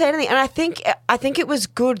 She didn't say anything. And I think it was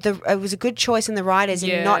good. It was a good choice in the writers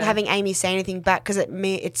in not having Amy say anything back because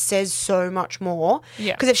it says so much more.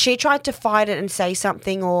 Yeah. Because if she tried to fight it and say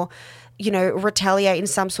something or, you know, retaliate in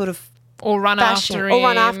some sort of or run after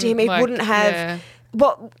him, he wouldn't have... Yeah.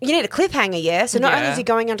 Well, you need a cliffhanger, yeah? So not only is he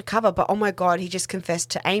going undercover, but, oh, my God, he just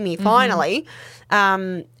confessed to Amy finally,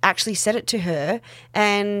 actually said it to her,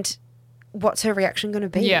 and what's her reaction going to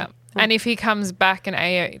be? Yeah. And if he comes back and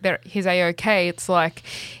he's A-OK, it's like,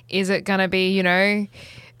 is it going to be, you know,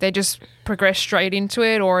 they just progress straight into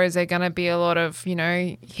it, or is there going to be a lot of, you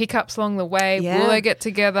know, hiccups along the way? Yeah. Will they get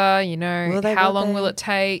together? You know, how long will it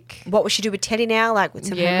take? What will she do with Teddy now? Like, what's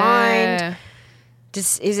in her mind?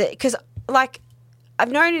 Is it... Because, like,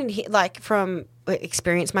 I've known, like, from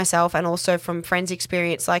experience myself and also from friends'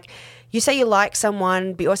 experience, like, you say you like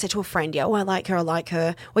someone, but you always say to a friend, yeah, oh, I like her.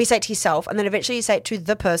 Or you say it to yourself, and then eventually you say it to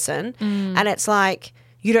the person, and it's like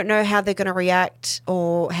you don't know how they're going to react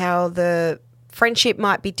or how the friendship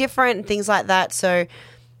might be different and things like that. So,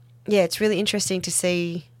 yeah, it's really interesting to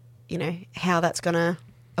see, you know, how that's going to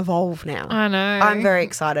evolve now. I know. I'm very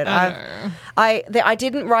excited. I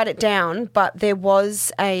didn't write it down, but there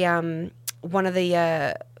was a one of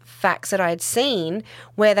the facts that I had seen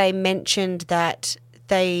where they mentioned that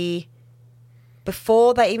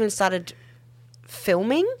before they even started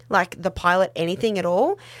filming, like the pilot, anything at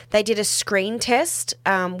all, they did a screen test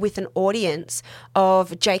with an audience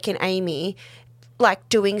of Jake and Amy, like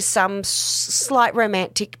doing some slight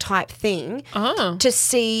romantic type thing to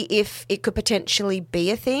see if it could potentially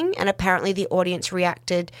be a thing. And apparently the audience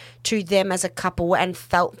reacted to them as a couple and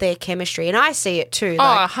felt their chemistry. And I see it too.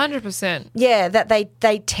 Like, 100%. Yeah, that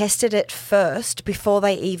they tested it first before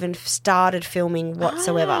they even started filming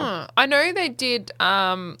whatsoever. I know they did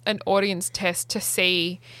an audience test to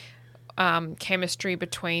see chemistry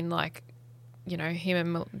between, like, you know, him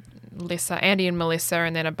and Melissa, Andy and Melissa,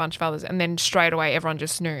 and then a bunch of others. And then straight away everyone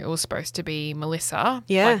just knew it was supposed to be Melissa.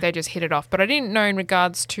 Yeah. Like they just hit it off. But I didn't know in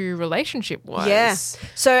regards to relationship-wise. Yeah.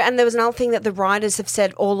 So, and there was another thing that the writers have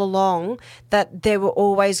said all along, that they were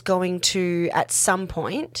always going to, at some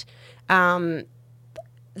point, they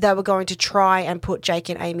were going to try and put Jake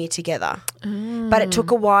and Amy together. But it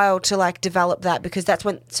took a while to, like, develop that because that's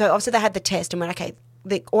when... So, obviously they had the test and went, okay,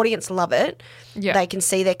 the audience love it. Yeah. They can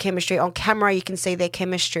see their chemistry. On camera, you can see their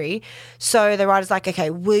chemistry. So the writer's like, okay,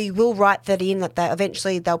 we will write that in, that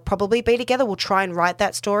eventually they'll probably be together. We'll try and write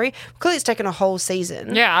that story. Clearly it's taken a whole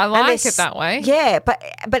season. Yeah, I like it that way. Yeah,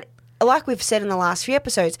 but like we've said in the last few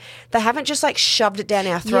episodes, they haven't just, like, shoved it down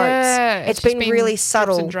our throats. Yeah, it's been really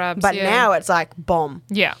subtle. And drabs, but now it's like bomb.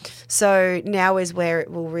 Yeah. So now is where it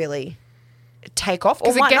will really take off,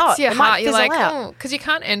 or it might gets not. Your it heart. might You're like, out. because you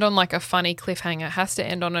can't end on, like, a funny cliffhanger. It has to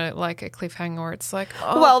end on a cliffhanger where it's like,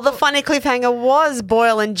 well, the funny cliffhanger was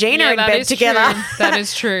Boyle and Gina in bed together. True. That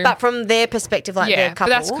is true. But from their perspective, like, their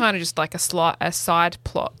couple. But that's kind of just like a side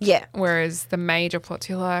plot. Yeah. Whereas the major plots,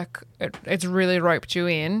 you're like, it's really roped you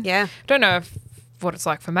in. Yeah. Don't know what it's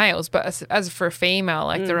like for males, but as for a female,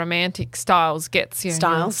 like the romantic styles gets you.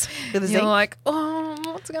 Styles. You're like,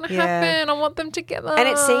 oh, what's going to Yeah. happen? I want them together. And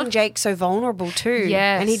it's seeing Jake so vulnerable too.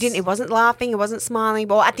 Yes. And he wasn't laughing, he wasn't smiling.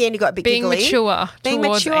 Well, at the end he got a bit being giggly. Being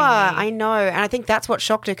towards mature. Amy. I know. And I think that's what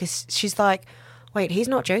shocked her because she's like, wait, he's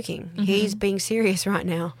not joking. He's being serious right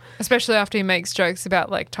now. Especially after he makes jokes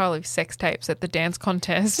about like Tyler's sex tapes at the dance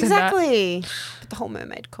contest. Exactly. But the whole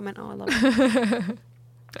mermaid comment, I love it.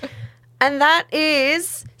 And that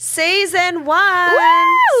is season 1.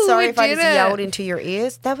 Woo! Sorry We if I did just it. yelled into your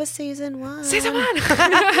ears. That was season 1. Season 1.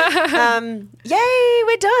 Yay,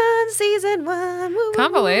 we're done. Season 1. Woo,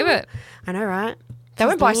 Can't woo, believe woo. it. I know, right? That It's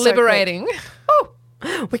went by liberating. so quick.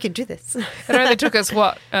 Oh, we can do this. It only took us,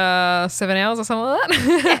 7 hours or something like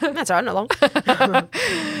that? That's all right, not long.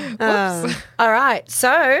 All right,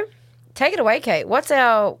 so take it away, Kate.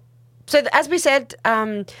 So as we said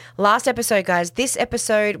last episode, guys, this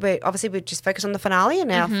episode, we just focus on the finale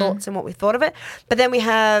and our thoughts and what we thought of it. But then we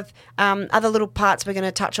have other little parts we're going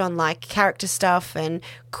to touch on, like character stuff and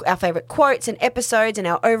our favourite quotes and episodes and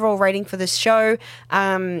our overall rating for this show,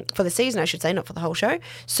 for the season, I should say, not for the whole show.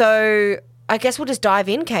 So I guess we'll just dive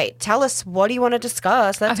in, Kate. Tell us, what do you want to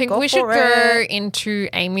discuss? Let's I think go we should for go it. into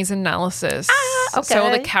Amy's analysis. Okay. So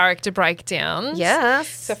all the character breakdowns. Yes.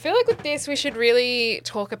 So I feel like with this, we should really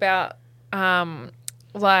talk about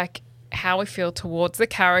like how we feel towards the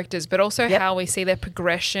characters, but also how we see their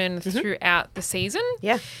progression throughout the season.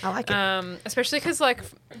 Yeah, I like it. Especially because like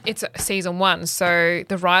it's season 1, so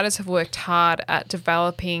the writers have worked hard at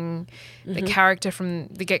developing the character from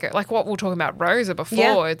the get-go. Like what we were talking about Rosa before.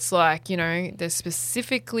 Yeah. It's like, they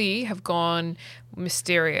specifically have gone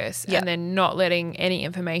mysterious and they're not letting any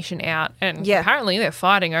information out. And apparently they're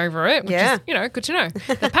fighting over it, which is, good to know.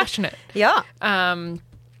 They're passionate. Yeah.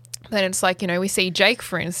 Then it's like, we see Jake,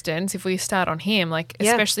 for instance, if we start on him, like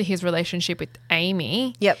especially his relationship with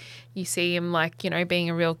Amy. Yep. You see him like, being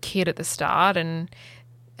a real kid at the start. And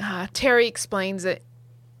Terry explains it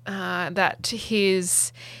that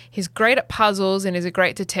he's great at puzzles and is a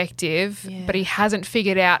great detective, but he hasn't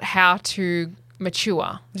figured out how to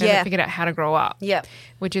mature. He hasn't figured out how to grow up. Yep.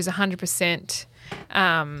 Which is 100%,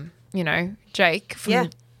 Jake from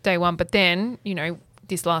day one. But then,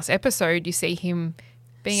 this last episode, you see him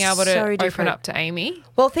being able to open up to Amy.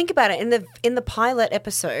 Well, think about it. In the pilot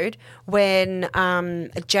episode, when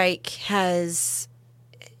Jake has,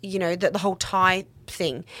 the whole tie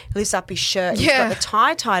thing, he lifts up his shirt, he's got the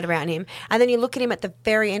tie tied around him, and then you look at him at the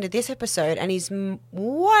very end of this episode, and he's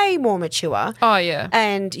way more mature. Oh yeah,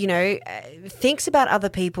 and thinks about other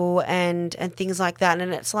people and things like that,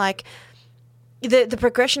 and it's like the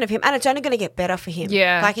progression of him, and it's only going to get better for him.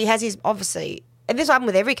 Yeah, like he has his obviously. And this will happen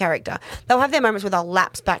with every character. They'll have their moments where they'll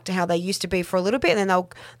lapse back to how they used to be for a little bit, and then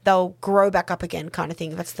they'll grow back up again, kind of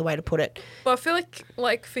thing. That's the way to put it. Well, I feel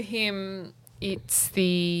like for him, it's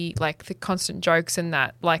the constant jokes and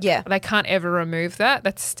that. Like, they can't ever remove that.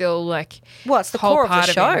 That's still like it's the core of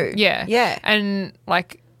the show. Yeah. And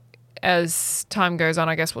like as time goes on,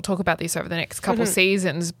 I guess we'll talk about this over the next couple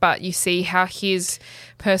seasons, but you see how his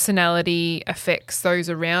personality affects those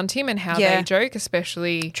around him and how they joke,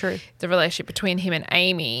 especially the relationship between him and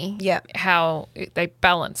Amy, how they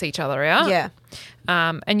balance each other out. Yeah.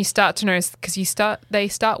 And you start to notice, because they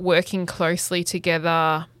start working closely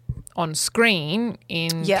together on screen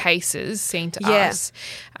in cases seen to us,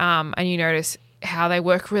 and you notice how they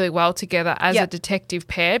work really well together as a detective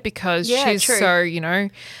pair, because she's so,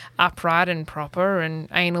 upright and proper and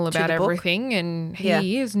anal about everything, and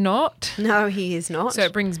he is not. No, he is not. So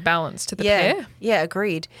it brings balance to the pair. Yeah,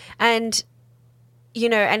 agreed. And,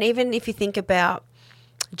 and even if you think about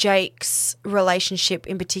Jake's relationship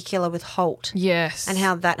in particular with Holt. Yes. And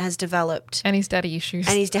how that has developed. And his daddy issues.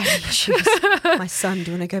 My son,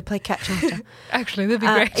 do you want to go play catch after? Actually, that'd be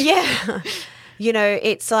great. Yeah.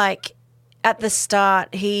 It's like, at the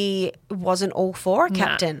start, he wasn't all for a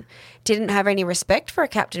captain. Didn't have any respect for a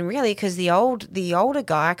captain, really, because the older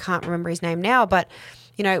guy, I can't remember his name now, but,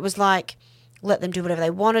 it was like, let them do whatever they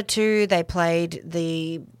wanted to. They played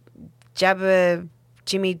the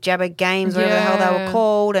Jimmy Jabber games, whatever the hell they were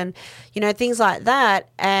called, and, things like that,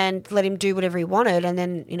 and let him do whatever he wanted. And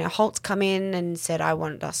then, Holt's come in and said, I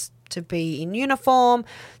want us to be in uniform,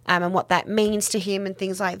 and what that means to him and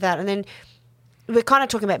things like that. And then we're kind of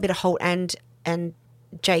talking about a bit of Holt and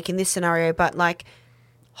Jake in this scenario, but like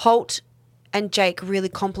Holt and Jake really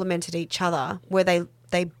complemented each other, where they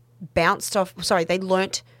bounced off. Sorry, they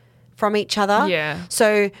learnt from each other. Yeah.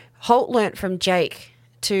 So Holt learnt from Jake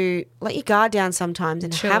to let your guard down sometimes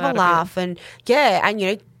and have a laugh and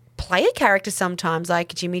play a character sometimes,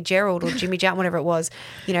 like Jimmy Gerald or Jimmy Jack, whatever it was.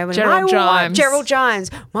 When Gerald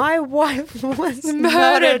Gimes. My wife was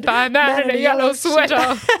murdered by a man in a yellow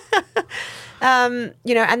sweater.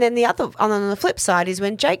 You know, and then on the flip side is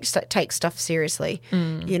when Jake takes stuff seriously,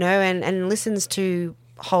 you know, and listens to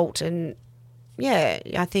Holt, and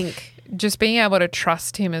I think just being able to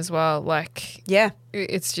trust him as well. Like,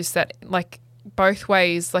 it's just that, like, both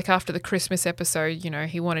ways. Like, after the Christmas episode, you know,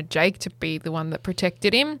 he wanted Jake to be the one that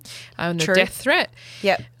protected him, the death threat.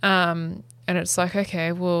 Yep. And it's like,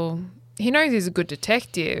 okay, well, he knows he's a good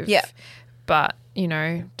detective. Yeah. But, you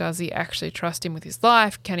know, does he actually trust him with his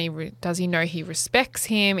life? Does he know he respects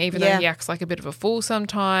him, even though he acts like a bit of a fool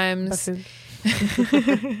sometimes?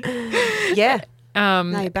 Yeah.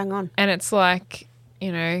 No, you bang on. And it's like,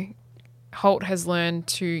 you know, Holt has learned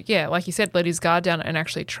to, like you said, let his guard down and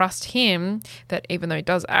actually trust him, that even though he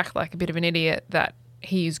does act like a bit of an idiot, that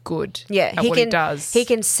he is good at what he does. He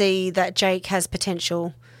can see that Jake has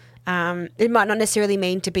potential. It might not necessarily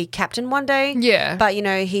mean to be captain one day. Yeah. But, you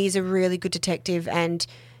know, he's a really good detective, and,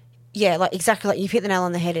 like exactly like you've hit the nail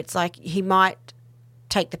on the head. It's like he might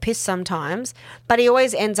take the piss sometimes, but he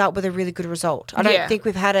always ends up with a really good result. I don't think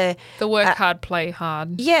we've had the work hard, play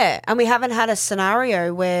hard. Yeah, and we haven't had a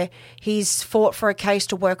scenario where he's fought for a case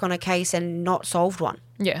to work on a case and not solved one.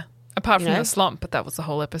 Yeah. Apart from the slump, but that was the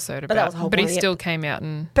whole episode about. But he still came out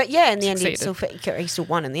and But in the end, he still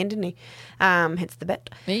won in the end, didn't he? Hence the bet.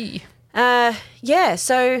 Me.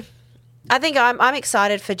 So I think I'm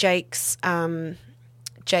excited for Jake's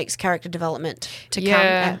character development to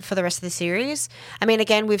come for the rest of the series. I mean,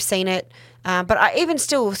 again, we've seen it, but I even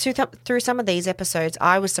still through some of these episodes,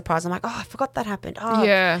 I was surprised. I'm like, I forgot that happened.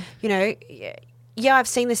 You know. I've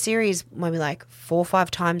seen the series maybe like 4 or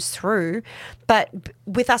 5 times through, but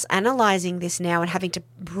with us analysing this now and having to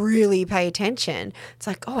really pay attention, it's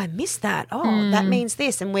like, I missed that. That means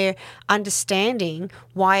this. And we're understanding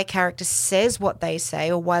why a character says what they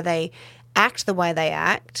say or why they act the way they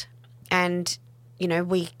act. And, you know,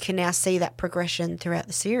 we can now see that progression throughout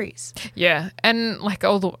the series. Yeah. And like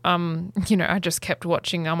all the, you know, I just kept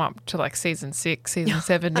watching. I'm up to like season 6, season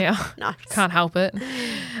 7 now. Nice. Can't help it.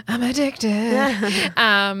 I'm addicted.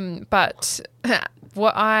 But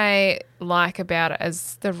what I like about it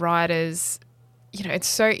as the writers, you know, it's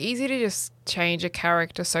so easy to just change a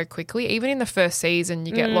character so quickly. Even in the first season,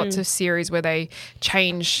 you get lots of series where they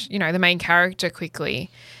change, you know, the main character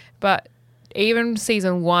quickly. But even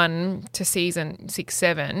season 1 to season 6,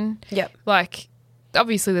 7, like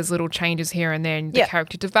obviously there's little changes here and there and the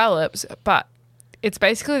character develops, but it's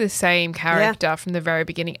basically the same character from the very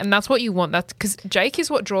beginning. And that's what you want. That's because Jake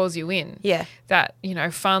is what draws you in. Yeah. That, you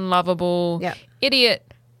know, fun, lovable,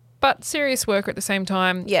 idiot, but serious worker at the same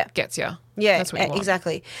time gets you. Yeah, that's what you want.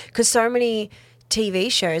 Exactly. Because so many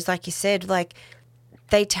TV shows, like you said, like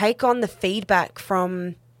they take on the feedback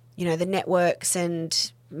from, you know, the networks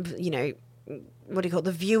and, you know, what do you call it,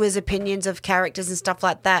 the viewers' opinions of characters and stuff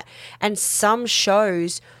like that. And some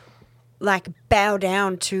shows like bow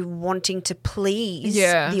down to wanting to please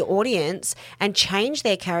the audience and change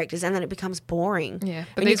their characters, and then it becomes boring. Yeah,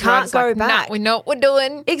 but you can't go back. Nah, we know what we're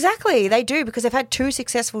doing. Exactly, they do, because they've had 2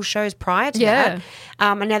 successful shows prior to that,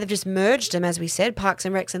 and now they've just merged them, as we said, Parks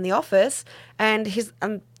and Recs and The Office. And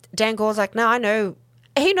Dan Gore's like, no, I know.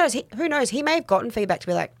 He knows. Who knows? He may have gotten feedback to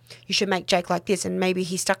be like, you should make Jake like this, and maybe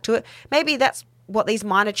he stuck to it. Maybe that's what these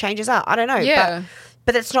minor changes are. I don't know. Yeah.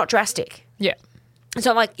 But it's not drastic. Yeah. It's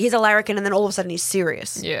not like he's a larrikin and then all of a sudden he's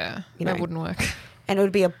serious. Yeah. You know? That wouldn't work. And it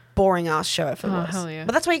would be a boring ass show if it was. Hell yeah.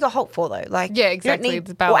 But that's what you got Holt for, though. Like, yeah, exactly. You don't need,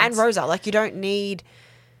 the balance. and Rosa. Like, you don't need.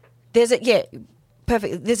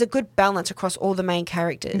 Perfect. There's a good balance across all the main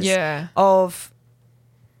characters. Yeah. Of,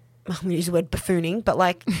 I'm going to use the word buffooning, but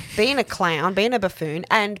like being a clown, being a buffoon,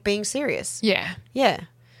 and being serious. Yeah. Yeah.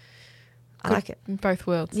 I like it. Both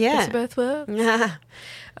worlds. Yeah. It's both worlds.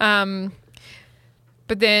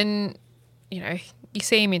 But then, you know, you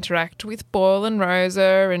see him interact with Boyle and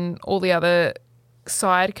Rosa and all the other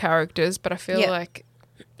side characters, but I feel like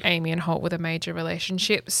Amy and Holt were the major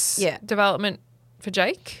relationships development for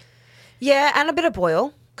Jake. Yeah, and a bit of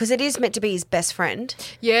Boyle, because it is meant to be his best friend.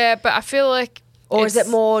 Yeah, but I feel like... Or is it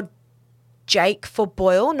more Jake for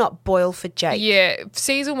Boyle, not Boyle for Jake? Yeah,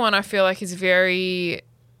 season 1 I feel like is very...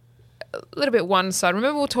 a little bit one-sided.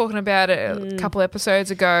 Remember we were talking about it a couple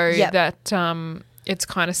episodes ago that it's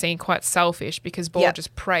kind of seen quite selfish because Boyle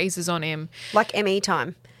just praises on him. Like ME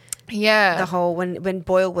time. Yeah. The whole, when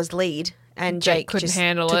Boyle was lead and Jake couldn't just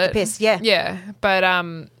handle took it. the piss. Yeah. Yeah,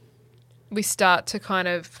 but we start to kind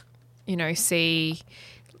of, you know, see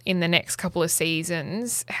in the next couple of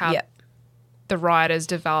seasons how the writers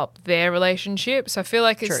develop their relationship. So I feel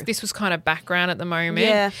like this was kind of background at the moment.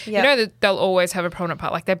 Yeah. You know that they'll always have a prominent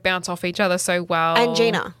part. Like they bounce off each other so well. And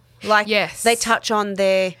Gina. Like they touch on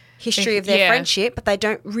their history of their friendship, but they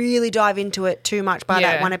don't really dive into it too much by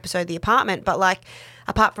that one episode, The Apartment. But like,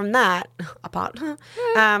 apart from that,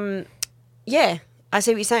 yeah, I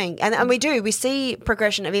see what you're saying, and we see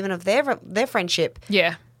progression of their friendship,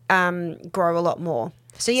 grow a lot more.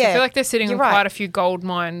 So yeah, I feel like they're sitting on right. quite a few gold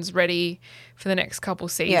mines ready for the next couple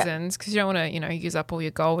seasons because you don't want to, use up all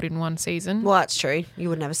your gold in one season. Well, that's true. You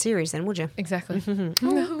wouldn't have a series then, would you? Exactly.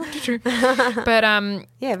 No, true. But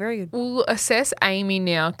yeah, very good. We'll assess Amy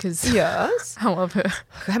now because yes, I love her.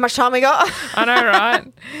 How much time we got? I know,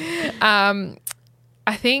 right?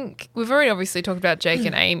 I think we've already obviously talked about Jake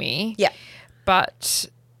and Amy. Yeah, but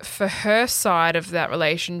for her side of that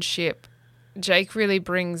relationship, Jake really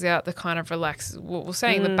brings out the kind of what we're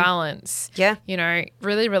saying, the balance. Yeah.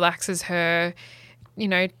 Really relaxes her,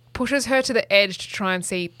 pushes her to the edge to try and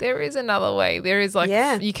see there is another way. There is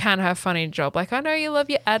you can have fun in your job. Like, I know you love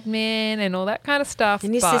your admin and all that kind of stuff.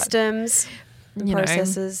 And your systems,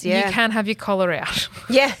 processes. You can have your collar out.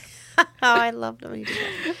 Yeah. Oh, I love when you do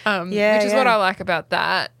that. Which is what I like about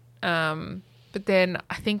that. But then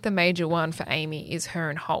I think the major one for Amy is her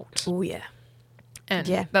and Holt. Oh, yeah. And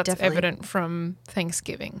that's definitely evident from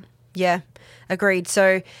Thanksgiving. Yeah, agreed.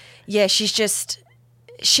 So, yeah, she's just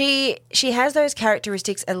she has those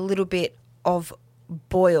characteristics a little bit of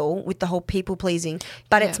Boyle with the whole people pleasing,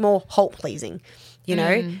 but it's more Holt pleasing.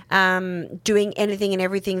 Doing anything and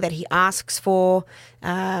everything that he asks for.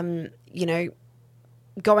 Going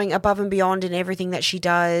above and beyond in everything that she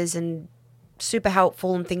does, and super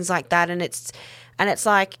helpful and things like that. And it's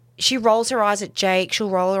like, she rolls her eyes at Jake.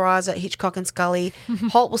 She'll roll her eyes at Hitchcock and Scully.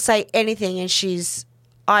 Holt will say anything and she's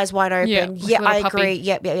eyes wide open. Yeah, I agree.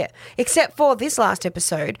 Yeah. Except for this last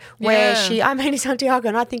episode where I'm Andy Santiago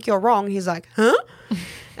and I think you're wrong. He's like, huh?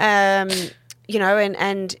 And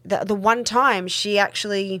the one time she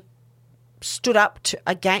actually stood up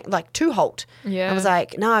to Holt. Yeah. I was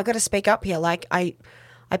like, no, I got to speak up here. Like, I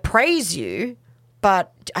praise you,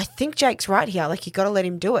 but I think Jake's right here. Like, you got to let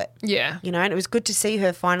him do it. Yeah. And it was good to see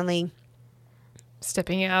her finally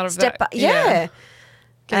stepping out of that. Yeah.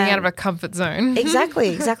 Getting out of her comfort zone.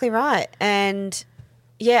 Exactly right. And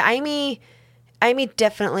yeah, Amy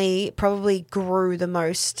definitely probably grew the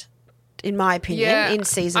most, in my opinion, in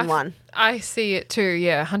season 1. I see it too.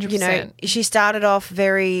 Yeah, 100%. She started off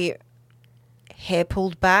very hair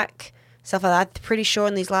pulled back, stuff like that. Pretty sure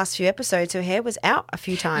in these last few episodes her hair was out a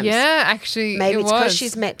few times. Yeah, actually, maybe it's because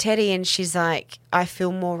she's met Teddy and she's like, I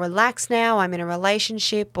feel more relaxed now. I'm in a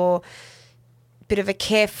relationship, or a bit of a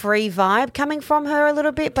carefree vibe coming from her a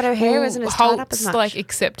little bit, but her hair isn't as tied up as much. Like,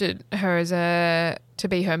 accepted her as to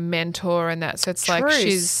be her mentor and that. So it's like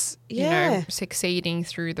she's succeeding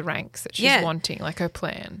through the ranks that she's wanting, like her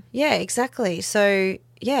plan. Yeah, exactly. So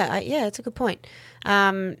it's a good point.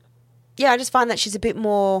 I just find that she's a bit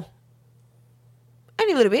more.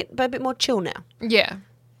 Only a little bit, but a bit more chill now. Yeah.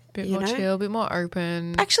 A bit more chill, a bit more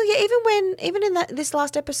open. Actually, yeah, even in this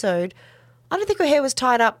last episode, I don't think her hair was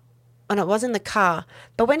tied up, and it was in the car.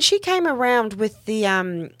 But when she came around with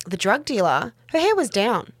the drug dealer, her hair was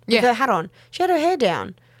down with her hat on. She had her hair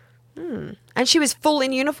down. And she was full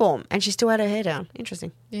in uniform, and she still had her hair down.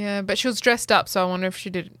 Interesting. Yeah, but she was dressed up, so I wonder if she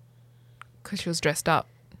did because she was dressed up.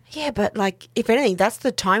 Yeah, but like, if anything, that's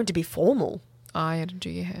the time to be formal. Oh, yeah, to do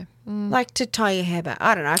your hair. Like to tie your hair back.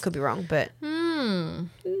 I don't know. I could be wrong, but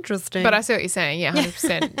interesting. But I see what you're saying. Yeah,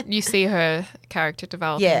 100%. You see her character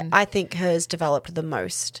develop. Yeah, I think hers developed the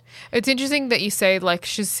most. It's interesting that you say like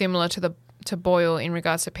she's similar to Boyle in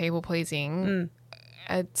regards to people pleasing.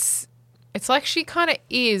 It's like she kind of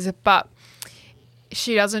is, but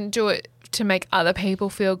she doesn't do it to make other people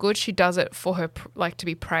feel good. She does it for her, like, to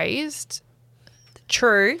be praised.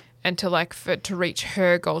 True. And to reach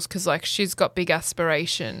her goals, because like she's got big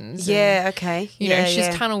aspirations. Yeah, okay. You know, she's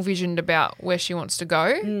tunnel visioned about where she wants to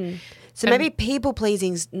go. So maybe people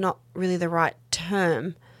pleasing's not really the right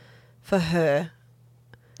term for her.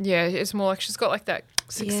 Yeah, it's more like she's got like that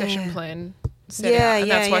succession plan set out,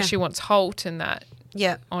 and that's why she wants Holt and that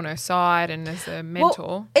on her side and as a mentor.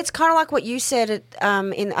 Well, it's kind of like what you said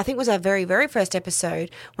in I think it was our very, very first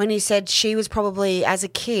episode when you said she was probably, as a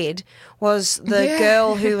kid, was the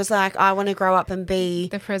girl who was like, I want to grow up and be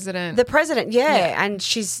the president. The president, and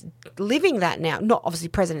she's living that now. Not obviously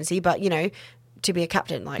presidency, but, you know, to be a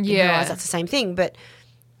captain. Like, you realise that's the same thing, but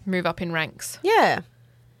move up in ranks. Yeah.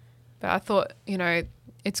 But I thought, you know,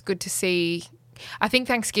 it's good to see. I think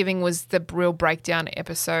Thanksgiving was the real breakdown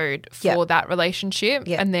episode for that relationship.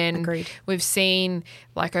 Yeah, and then agreed. We've seen,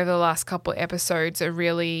 like, over the last couple of episodes, a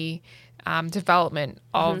really development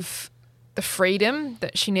of the freedom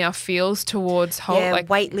that she now feels towards Holt. Yeah, like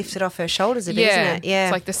weight lifted off her shoulders a bit, isn't it? Yeah.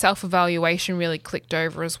 It's like the self-evaluation really clicked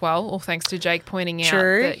over as well, all thanks to Jake pointing out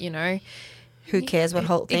that, you know, who cares what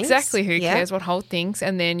Holt thinks? Exactly, who cares what Holt thinks.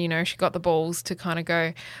 And then, you know, she got the balls to kind of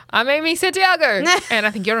go, I'm Amy Santiago. And I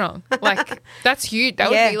think you're wrong. Like, that's huge.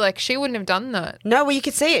 That would be like, she wouldn't have done that. No, well, you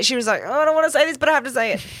could see it. She was like, oh, I don't want to say this, but I have to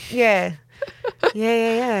say it. Yeah.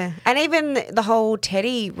 Yeah. And even the whole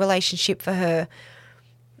Teddy relationship for her,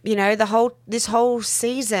 you know, this whole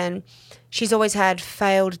season, she's always had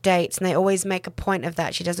failed dates, and they always make a point of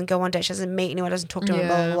that. She doesn't go on dates, she doesn't meet anyone, doesn't talk to anyone,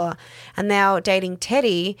 blah, blah, blah. And now dating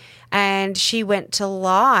Teddy, and she went to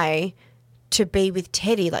lie to be with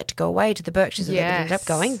Teddy, like to go away to the Berkshires, and they ended up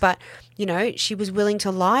going. But, you know, she was willing to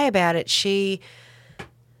lie about it. She,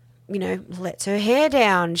 you know, lets her hair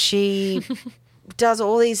down. She does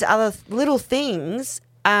all these other little things.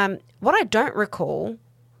 What I don't recall,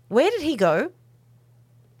 where did he go?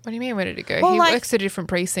 What do you mean, where did it go? Well, he like, works at a different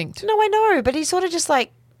precinct. No, I know, but he sort of just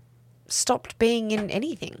like stopped being in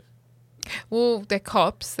anything. Well, they're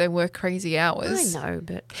cops. They work crazy hours. I know,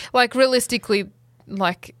 but like realistically,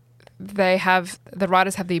 like the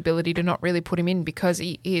writers have the ability to not really put him in because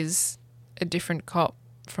he is a different cop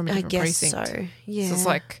from a different precinct. So, yeah. So it's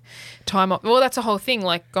like time off. Well, that's a whole thing.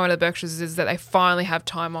 Like going to the Berkshires is that they finally have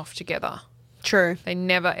time off together. True. They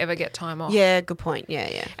never, ever get time off. Yeah, good point.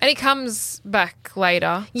 Yeah. And he comes back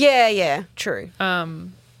later. Yeah, true.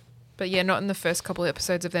 But yeah, not in the first couple of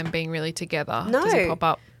episodes of them being really together. No. Does he pop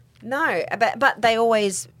up? No, but they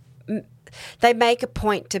always, they make a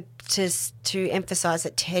point to emphasise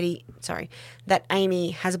that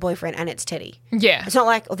Amy has a boyfriend and it's Teddy. Yeah. It's not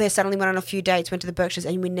like, they suddenly went on a few dates, went to the Berkshires,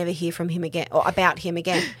 and we never hear from him again or about him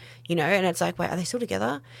again, you know, and it's like, wait, are they still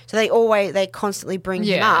together? So they constantly bring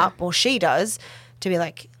him up, or she does, to be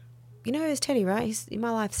like, you know, it's Teddy, right? He's in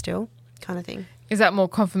my life still, kind of thing. Is that more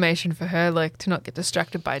confirmation for her, like, to not get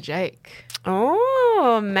distracted by Jake?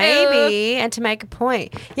 Oh, maybe, and to make a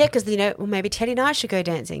point. Yeah, because, you know, well, maybe Teddy and I should go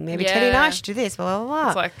dancing. Maybe Teddy and I should do this, blah, blah, blah.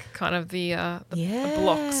 It's like kind of the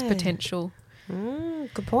blocks potential.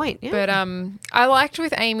 Good point, yeah. But I liked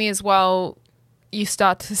with Amy as well, you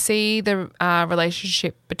start to see the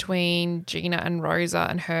relationship between Gina and Rosa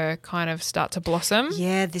and her kind of start to blossom.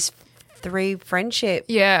 Yeah, this three friendship.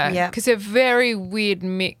 Yeah, because they're a very weird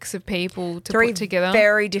mix of people to put together.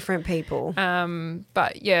 Very different people.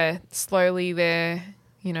 But yeah, slowly they're,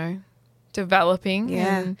 you know, developing.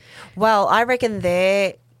 Yeah. Well, I reckon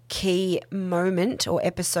their key moment or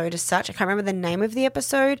episode as such, I can't remember the name of the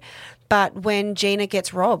episode, but when Gina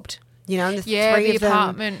gets robbed, you know, and the three of them.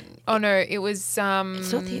 Apartment. Oh no, it was It's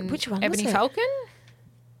not which one Ebony was it? Falcon?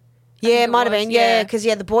 Yeah, it might have been. Yeah, because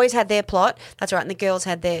the boys had their plot. That's right, and the girls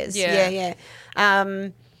had theirs. Yeah.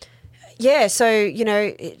 Yeah. So you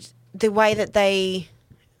know, the way that I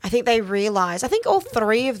think they realised. I think all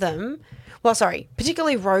three of them. Well, sorry,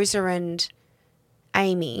 particularly Rosa and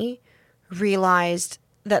Amy realised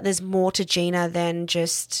that there's more to Gina than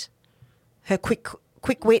just her quick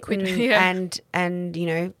wit and you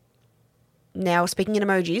know. Now speaking in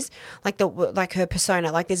emojis, like her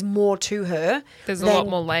persona, like there's more to her. There's a lot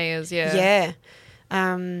more layers, yeah.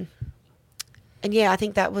 And I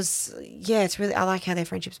think that was it's really, I like how their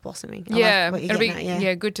friendship's blossoming. It'll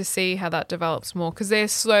be good to see how that develops more because they're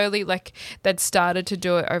slowly they'd started to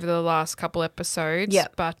do it over the last couple episodes. Yeah,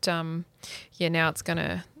 but now it's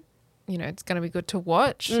gonna be good to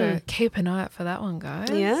watch. So keep an eye out for that one, guys.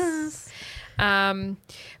 Yes.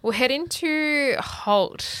 We'll head into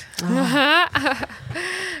Holt.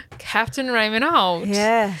 Captain Raymond Holt.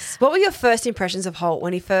 Yes. What were your first impressions of Holt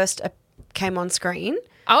when he first came on screen?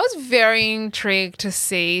 I was very intrigued to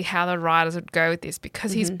see how the writers would go with this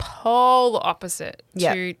because he's polar opposite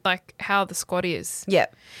to like how the squad is.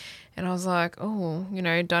 Yep. And I was like, oh, you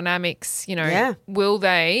know, dynamics, you know, will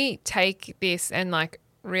they take this and like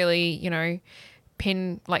really, you know,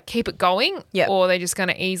 keep it going, or they're just going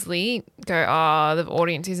to easily go, the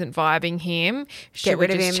audience isn't vibing him. Get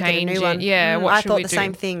rid of him, get a new one. Yeah, what I should thought we the do?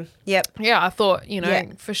 same thing. Yep. Yeah, I thought, you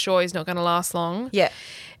know, for sure he's not going to last long. Yeah.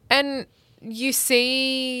 And you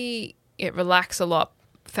see it relax a lot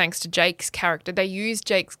thanks to Jake's character. They use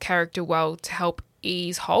Jake's character well to help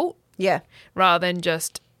ease Holt. Yeah. Rather than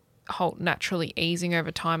just Holt naturally easing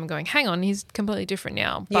over time and going, hang on, he's completely different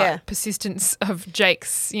now. But persistence of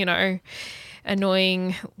Jake's, you know,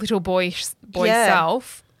 annoying little boy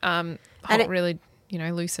self, Holt really, you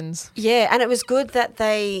know, loosens. Yeah, and it was good that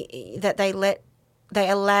they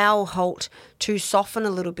allow Holt to soften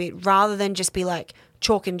a little bit rather than just be like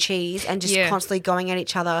chalk and cheese and just constantly going at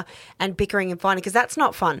each other and bickering and fighting, because that's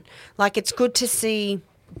not fun. Like, it's good to see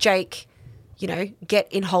Jake, you know,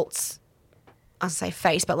 get in Holt's I say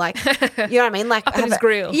face, but like, you know what I mean? Like, Up in his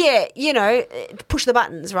grill. Yeah, you know, push the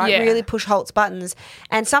buttons, right? Yeah. Really push Holt's buttons.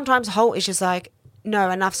 And sometimes Holt is just like, no,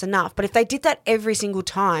 enough's enough. But if they did that every single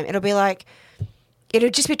time, it'll be like, it'll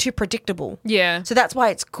just be too predictable. Yeah. So that's why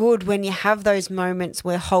it's good when you have those moments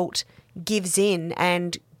where Holt gives in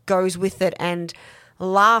and goes with it and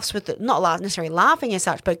laughs with it, not necessarily laughing as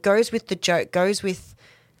such, but goes with the joke, goes with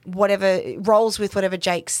whatever, rolls with whatever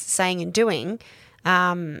Jake's saying and doing,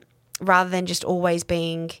 rather than just always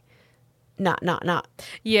being nah.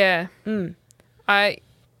 Yeah.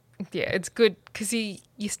 It's good because you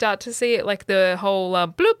start to see it like the whole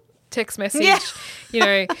bloop text message. Yeah. You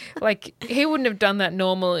know, like he wouldn't have done that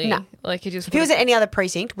normally. No. Like he just If he was at any other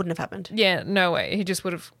precinct, wouldn't have happened. yeah, no way. He just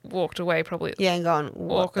would have walked away probably Yeah, and gone,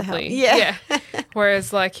 what the hell? awkwardly. Yeah.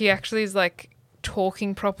 Whereas like he actually is like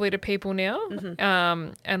talking properly to people now,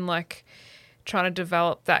 and like trying to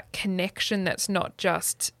develop that connection that's not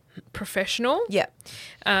just professional. Yeah.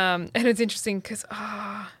 And it's interesting because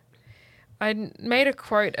I made a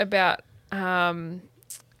quote about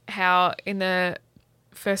how in the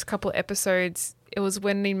first couple of episodes, it was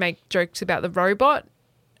when he make jokes about the robot,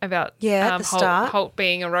 about at the start. Holt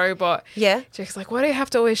being a robot. Yeah. Jake's like, why do you have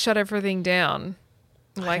to always shut everything down?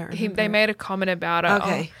 Like they made a comment about it.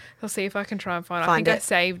 Okay. I'll see if I can try and find it. I think I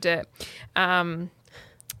saved it.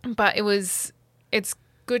 But it's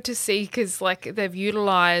good to see because like they've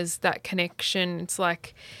utilized that connection. It's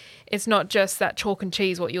like, it's not just that chalk and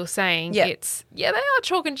cheese, what you're saying. Yeah. They are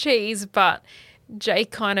chalk and cheese, but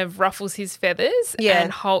Jake kind of ruffles his feathers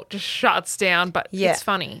and Holt just shuts down, but it's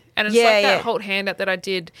funny. And it's like that Holt handout that I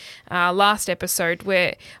did last episode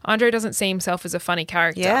where Andre doesn't see himself as a funny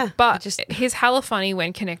character, but he's hella funny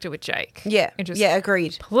when connected with Jake. Yeah, It just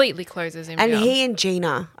agreed. completely closes him And down. he and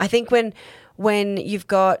Gina, I think when you've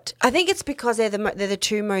got, I think it's because they're the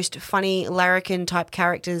two most funny larrikin type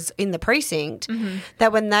characters in the precinct,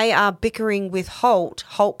 that when they are bickering with Holt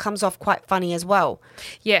comes off quite funny as well.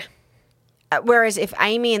 Yeah. Whereas if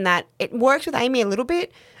Amy and that, it works with Amy a little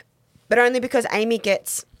bit, but only because Amy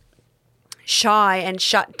gets shy and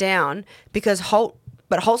shut down because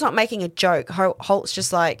Holt's not making a joke. Holt's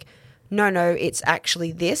just like, no, it's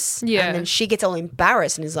actually this. Yeah. And then she gets all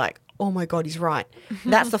embarrassed and is like, oh my God, he's right.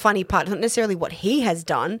 That's the funny part. Not necessarily what he has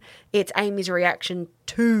done. It's Amy's reaction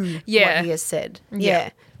to what he has said. Yeah.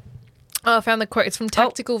 Oh, I found the quote. It's from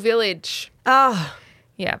Tactical Village. Oh,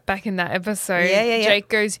 Yeah, back in that episode, Yeah. Jake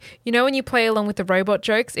goes, you know when you play along with the robot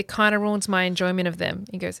jokes, it kind of ruins my enjoyment of them.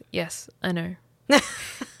 He goes, yes, I know.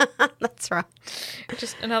 that's right.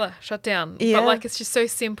 Just another shut down. Yeah. But like it's just so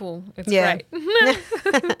simple. It's Yeah.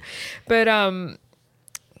 great. But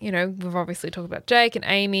you know, we've obviously talked about Jake and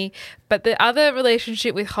Amy, but the other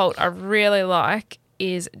relationship with Holt I really like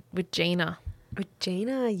is with Gina. With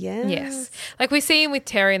Gina, yes. Yes. Like we see him with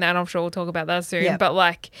Terry and that, and I'm sure we'll talk about that soon. Yeah. But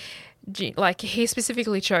like he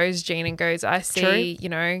specifically chose Jean and goes, I see, True. you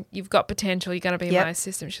know, you've got potential. You're going to be Yep. my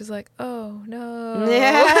assistant. She's like, oh, no.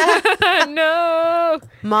 Yeah. No.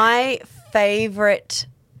 My favourite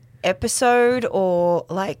episode or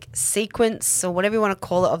like sequence or whatever you want to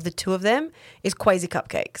call it of the two of them is Quasi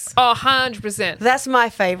Cupcakes. Oh, 100%. That's my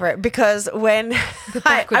favourite because when I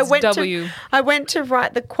backwards went W. I went to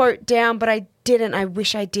write the quote down, but I didn't. I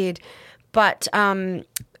wish I did. But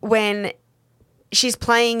when she's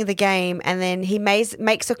playing the game and then he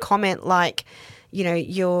makes a comment like, you know,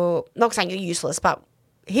 you're not saying you're useless, but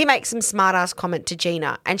he makes some smart ass comment to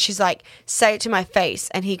Gina and she's like, say it to my face.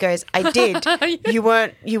 And he goes, I did. You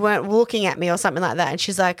weren't looking at me or something like that. And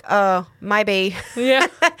she's like, oh, maybe. Yeah.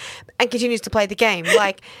 And continues to play the game.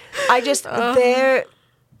 Like, I just, they're,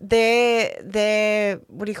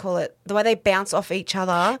 what do you call it? The way they bounce off each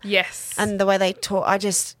other. Yes. And the way they talk,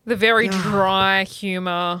 the very dry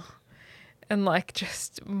humour and like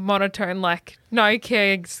just monotone, like no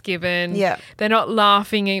care's given. Yeah. They're not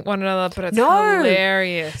laughing at one another, but it's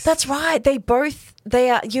hilarious. That's right. You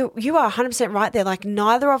are 100% right there. Like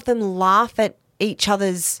neither of them laugh at each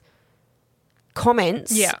other's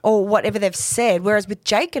comments or whatever they've said. Whereas with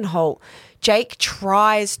Jake and Holt, Jake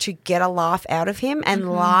tries to get a laugh out of him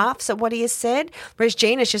and laughs at what he has said. Whereas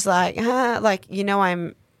Gina's just like, you know,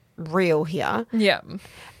 I'm real here. Yeah.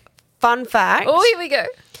 Fun fact. Oh, here we go.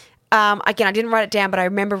 Again, I didn't write it down, but I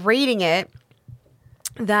remember reading it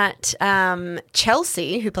that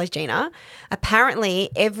Chelsea, who plays Gina, apparently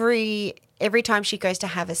every time she goes to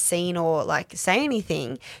have a scene or like say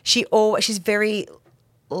anything, she laughs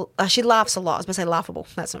a lot. I was going to say laughable.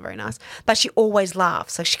 That's not very nice. But she always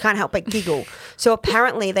laughs, so she can't help but giggle. So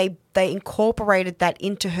apparently they incorporated that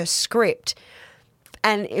into her script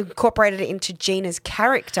and incorporated it into Gina's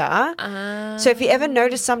character. So if you ever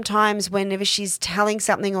notice sometimes whenever she's telling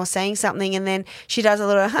something or saying something and then she does a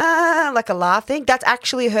little like a laugh thing, that's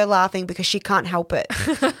actually her laughing because she can't help it.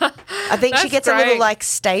 I think she gets a little like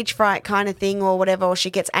stage fright kind of thing or whatever, or she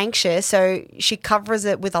gets anxious, so she covers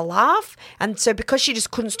it with a laugh. And so because she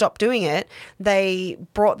just couldn't stop doing it, they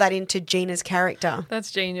brought that into Gina's character.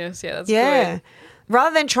 That's genius. Yeah, that's good.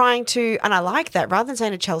 Rather than trying to, and I like that, rather than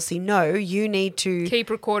saying to Chelsea, no, you need to keep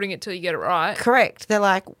recording it till you get it right. Correct. They're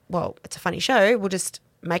like, well, it's a funny show. We'll just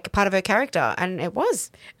make it part of her character. And it was.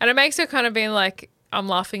 And it makes her kind of being like, I'm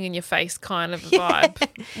laughing in your face kind of vibe,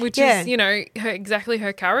 which is, you know, exactly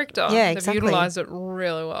her character. Yeah, They've utilised it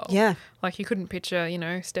really well. Yeah. Like you couldn't picture, you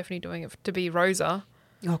know, Stephanie doing it to be Rosa.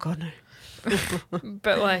 Oh, God, no.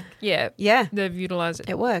 But like, yeah, they've utilised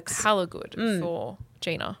it. It works. Hella good for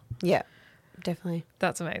Gina. Yeah. Definitely.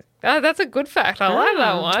 That's amazing. That's a good fact. I like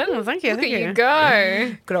that one. Oh, thank you. Look at you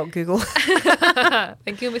go. Good old Google.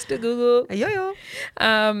 Thank you, Mr. Google. Yo.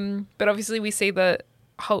 But obviously we see the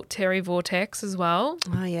Holt-Terry vortex as well.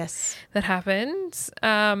 Oh, yes. That happens.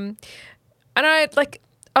 And I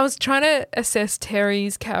was trying to assess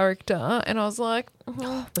Terry's character and I was like,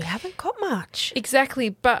 oh, we haven't got much. Exactly.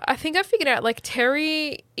 But I think I figured out like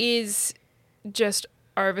Terry is just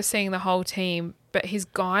overseeing the whole team, but he's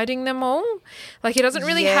guiding them all. Like he doesn't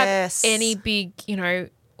really have any big, you know,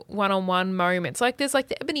 one-on-one moments. Like there's like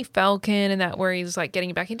the Ebony Falcon and that where he's like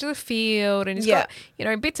getting back into the field and he's got, you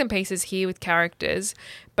know, bits and pieces here with characters,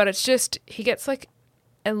 but it's just he gets like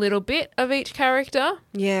a little bit of each character.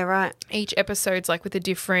 Yeah, right. Each episode's like with a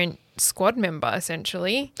different squad member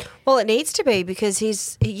essentially. Well, it needs to be because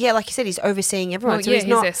he's like you said, he's overseeing everyone. Well, so he's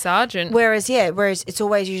their sergeant. Whereas it's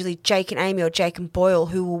always usually Jake and Amy or Jake and Boyle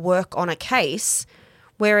who will work on a case.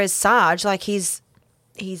 Whereas Sarge, like he's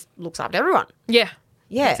looks after everyone. Yeah.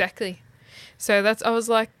 Yeah. Exactly. So I was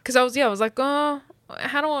like, oh,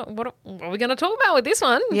 what are we going to talk about with this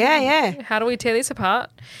one? Yeah. How do we tear this apart?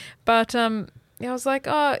 But I was like,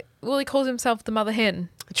 oh, well, he calls himself the mother hen.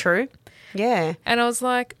 True. Yeah. And I was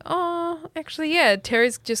like, oh, actually, yeah,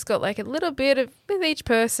 Terry's just got like a little bit of with each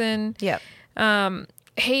person. Yep.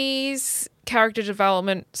 His character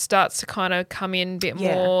development starts to kind of come in a bit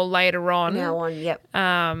more later on. Now on, yep.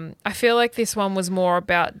 I feel like this one was more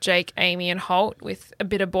about Jake, Amy and Holt with a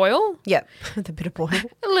bit of Boyle. Yep. The bit of Boyle.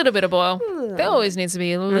 A little bit of Boyle. There always needs to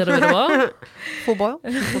be a little bit of Boyle. Full boil?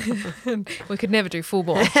 We could never do full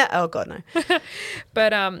boil. Oh, God, no.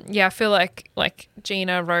 But, I feel like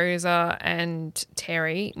Gina, Rosa and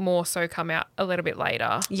Terry more so come out a little bit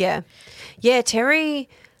later. Yeah. Yeah, Terry,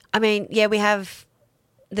 I mean, we have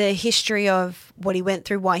the history of what he went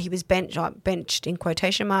through, why he was benched in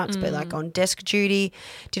quotation marks, but like on desk duty,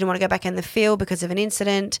 didn't want to go back in the field because of an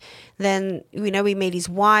incident. Then, we meet his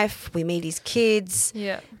wife, we meet his kids.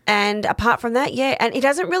 Yeah. And apart from that, and he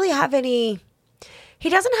doesn't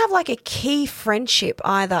have like a key friendship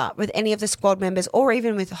either with any of the squad members or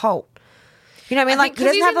even with Holt. You know what I mean? Like he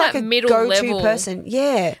doesn't have like a go-to person.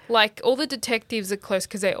 Yeah. Like all the detectives are close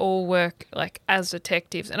because they all work like as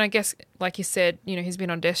detectives. And I guess like you said, he's been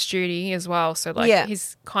on desk duty as well. So like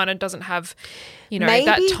he's kind of doesn't have,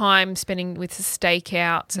 that time spending with the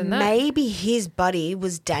stakeouts and that. Maybe his buddy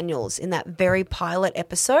was Daniels in that very pilot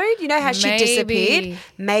episode. You know how she disappeared?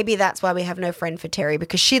 Maybe that's why we have no friend for Terry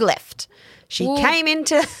because she left. She came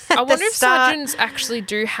into I wonder if sergeants actually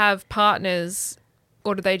do have partners.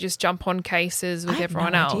 Or do they just jump on cases with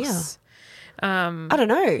everyone else? I don't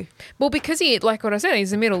know. Well, because he, like what I said,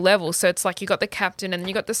 he's a middle level. So it's like you got the captain and then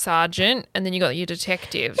you got the sergeant and then you got your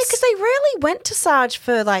detectives. Yeah, because they rarely went to Sarge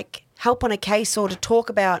for like help on a case or to talk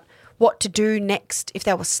about what to do next if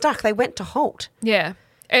they were stuck. They went to Holt. Yeah.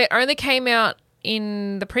 It only came out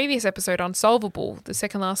in the previous episode, Unsolvable, the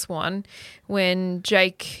second last one, when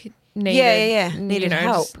Jake needed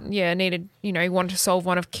help. He wanted to solve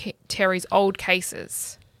one of Terry's old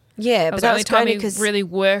cases. Yeah, but that was the only time he really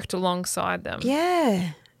worked alongside them.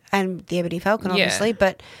 Yeah, and the Ebony Falcon, obviously.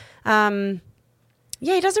 But,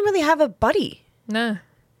 he doesn't really have a buddy. No.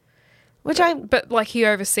 But like he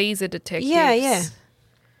oversees the detectives. Yeah.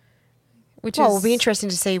 It'll be interesting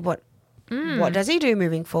to see what does he do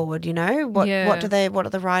moving forward. What do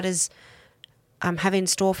the writers have in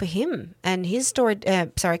store for him and his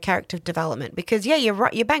character development? Because you're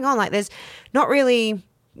right, you're bang on. Like there's not really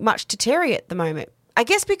much to Terry at the moment. I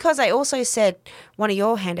guess because I also said one of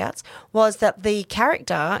your handouts was that the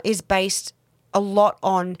character is based a lot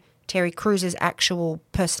on Terry Cruz's actual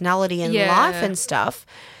personality and life and stuff.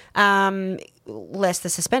 Less the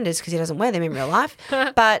suspenders because he doesn't wear them in real life.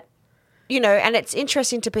 But, and it's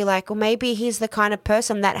interesting to be like, well, maybe he's the kind of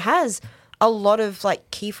person that has a lot of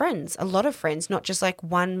like key friends, a lot of friends, not just like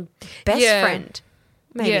one best friend.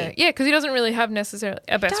 Maybe. Yeah, because he doesn't really have necessarily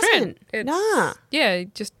a best friend. Nah. Yeah,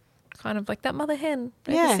 just kind of like that mother hen.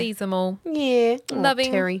 Oversees them all. Yeah.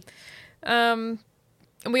 Loving. Terry. And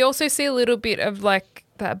we also see a little bit of like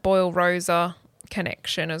that Boyle-Rosa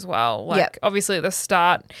connection as well. Like obviously at the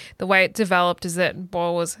start, the way it developed is that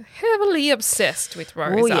Boyle was heavily obsessed with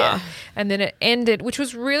Rosa. And then it ended, which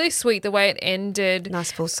was really sweet the way it ended.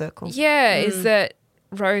 Nice full circle. Yeah, is that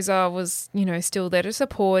Rosa was, you know, still there to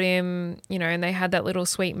support him, you know, and they had that little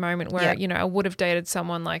sweet moment where, you know, I would have dated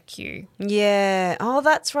someone like you. Yeah. Oh,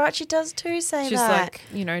 that's right. She does too say She's that. like,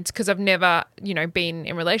 you know, it's because I've never, you know, been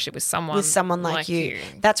in a relationship with someone like you.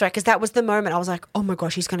 That's right. Because that was the moment I was like, oh my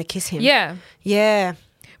gosh, he's going to kiss him. Yeah. Yeah.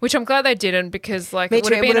 Which I'm glad they didn't because, like, it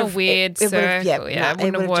would have been a weird circle. It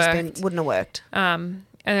wouldn't have worked. Wouldn't have worked. And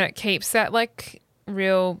it keeps that, like,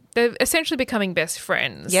 they're essentially becoming best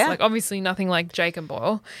friends. Yeah. Like, obviously nothing like Jake and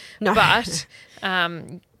Boyle. No. But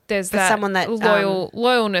there's that someone that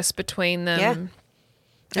loyalness between them. Yeah.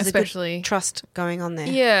 There's especially a good trust going on there.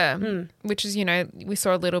 Yeah. Which is, you know, we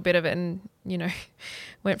saw a little bit of it and, you know,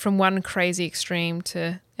 went from one crazy extreme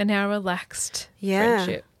to a now relaxed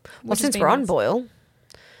friendship. Well, since we're on Boyle.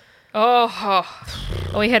 Are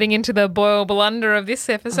we heading into the Boyle blunder of this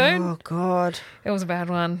episode? Oh, God. It was a bad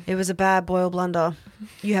one. It was a bad Boyle blunder.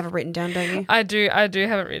 You have it written down, don't you? I do have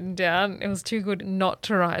it written down. It was too good not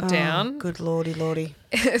to write down. Good lordy.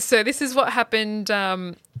 So this is what happened.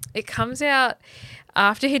 It comes out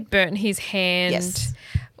after he'd burnt his hand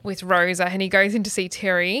with Rosa and he goes in to see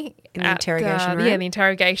Terry. In the interrogation room? Yeah, the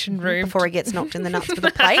interrogation room. Before he gets knocked in the nuts with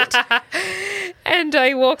a plate. And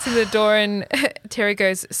he walks in the door and Terry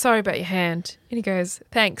goes, sorry about your hand. And he goes,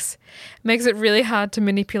 thanks. Makes it really hard to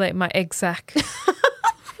manipulate my egg sac.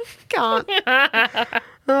 Can't.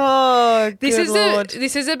 Oh, good Lord.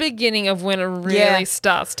 This is a beginning of when it really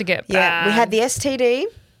starts to get bad. Yeah, we had the STD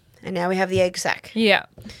and now we have the egg sac. Yeah.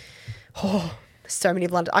 Oh, so many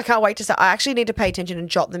blunders. I can't wait to start. I actually need to pay attention and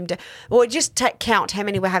jot them down. Or just count how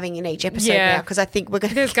many we're having in each episode now because I think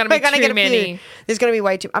there's going to be too many. There's going to be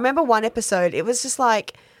way too. I remember one episode. It was just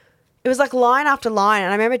like line after line,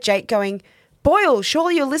 and I remember Jake going, "Boyle,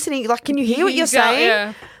 surely you're listening. Like, can you hear what you're saying?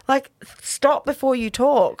 Yeah. Like, stop before you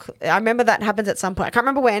talk." I remember that happens at some point. I can't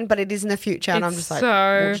remember when, but it is in the future, and I'm just like,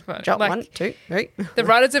 jot like, 1, 2, 3. The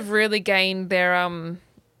writers have really gained their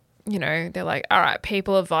you know, they're like, all right,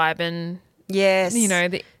 people are vibing. Yes. You know,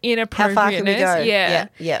 the inappropriateness. How far can we go?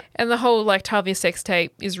 Yeah. And the whole, like, Tavia sex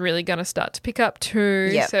tape is really going to start to pick up too.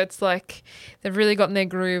 Yep. So it's like they've really gotten their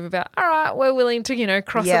groove about, all right, we're willing to, you know,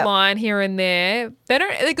 cross a line here and there.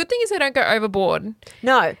 The good thing is they don't go overboard.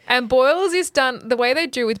 No. And Boyle's is done, the way they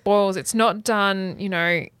do with Boyle's, it's not done, you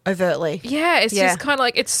know. Overtly. Yeah, it's just kind of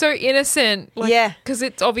like, it's so innocent. Like, because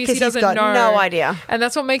it's obviously doesn't got know. no idea. And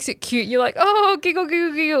that's what makes it cute. You're like, oh, giggle,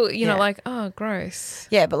 giggle, giggle. You know, like, oh, gross.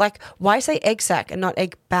 Yeah, but like, why say egg sack and not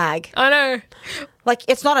egg bag? I know. Like,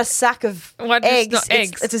 it's not a sack of eggs. Not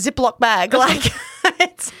eggs. It's a Ziploc bag. Like,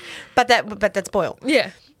 but that's Boyle. Yeah.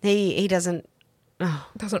 He doesn't.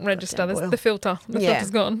 Doesn't register. The filter. The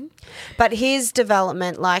filter's gone. But his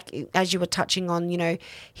development, like, as you were touching on, you know,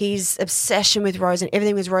 his obsession with Rosa and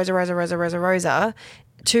everything was Rosa,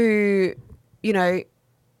 to, you know,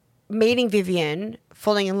 meeting Vivian,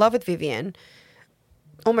 falling in love with Vivian,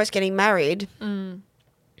 almost getting married,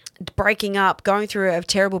 breaking up, going through a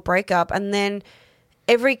terrible breakup, and then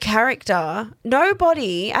every character,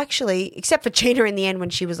 nobody actually, except for Gina in the end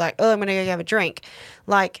when she was like, oh, I'm going to go have a drink,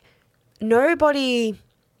 like, nobody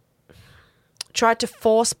tried to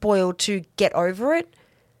force Boyle to get over it.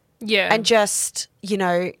 Yeah. And just, you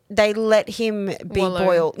know, they let him be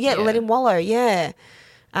Boyle. Yeah, let him wallow, which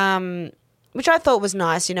I thought was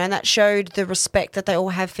nice, you know, and that showed the respect that they all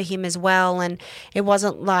have for him as well. And it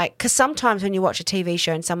wasn't like, because sometimes when you watch a TV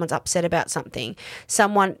show and someone's upset about something,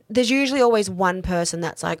 there's usually always one person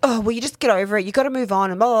that's like, oh, well, you just get over it. You got to move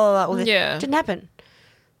on and blah, blah, blah. Well, it didn't happen.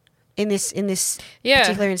 In this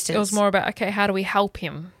particular instance. It was more about, okay, how do we help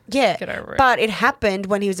him get over it? But it happened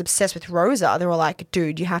when he was obsessed with Rosa. They were like,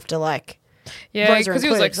 dude, you have to like... Yeah, because he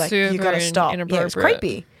was like super you got to stop. inappropriate. Yeah, it was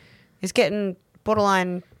creepy. He's getting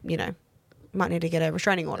borderline, you know, might need to get a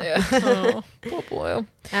restraining order. Yeah. Oh, poor Boyle.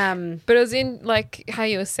 But it was in, like, how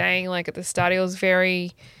you were saying, like, at the start, he was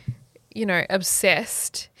very... you know,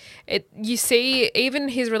 obsessed. You see even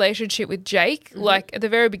his relationship with Jake, like at the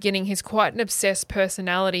very beginning, he's quite an obsessed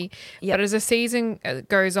personality. Yep. But as the season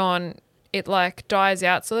goes on, it like dies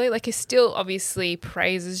out slowly. Like he still obviously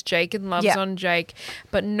praises Jake and loves on Jake,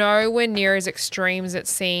 but nowhere near as extreme as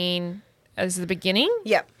it's seen as the beginning.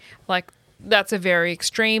 Yep. Like that's a very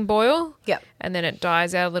extreme boil. Yep. And then it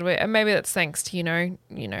dies out a little bit. And maybe that's thanks to, he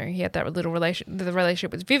had that little the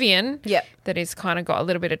relationship with Vivian. Yep. That he's kind of got a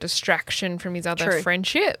little bit of distraction from his other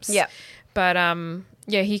friendships. Yep. But,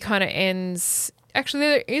 he kind of ends... Actually,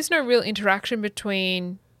 there is no real interaction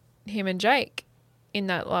between him and Jake in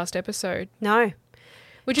that last episode. No.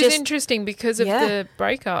 Which is interesting because of the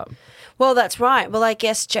breakup. Well, that's right. Well, I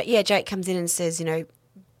guess, Jake comes in and says,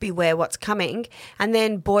 beware what's coming. And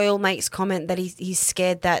then Boyle makes comment that he's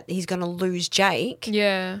scared that he's going to lose Jake.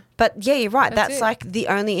 Yeah. But, yeah, you're right. That's like the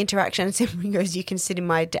only interaction. And he goes, you can sit at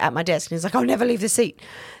my desk. And he's like, I'll never leave the seat,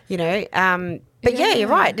 But, yeah, you're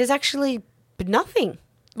right. There's actually nothing.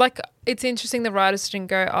 Like, it's interesting the writers didn't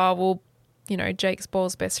go, oh, well, Jake's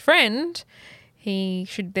Boyle's best friend. He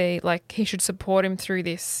should support him through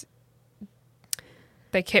this.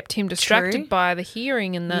 They kept him distracted by the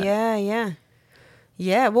hearing and that. Yeah.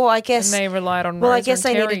 Yeah, well, I guess... And they relied on Well, Rosa I guess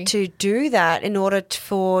and they Terry. needed to do that in order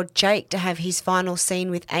for Jake to have his final scene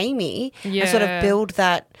with Amy and sort of build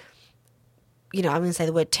that, I'm going to say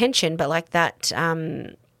the word tension, but like that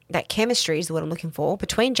that chemistry is the word I'm looking for,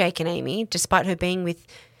 between Jake and Amy, despite her being with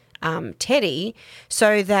Teddy,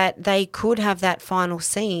 so that they could have that final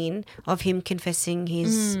scene of him confessing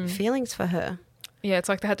his feelings for her. Yeah, it's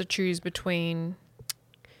like they had to choose between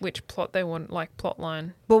which plot they want, like plot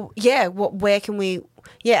line. Well, yeah, where can we,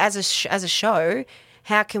 as a show,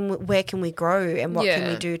 where can we grow and what can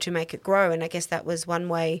we do to make it grow? And I guess that was one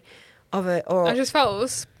way of it. Or I just felt it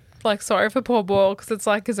was like sorry for poor Boyle because it's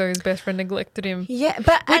like as though his best friend neglected him. Yeah,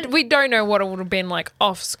 but we don't know what it would have been like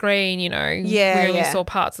off screen, Yeah, we only saw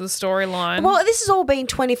parts of the storyline. Well, this has all been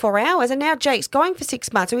 24 hours, and now Jake's going for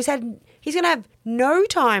 6 months, so he's going to have no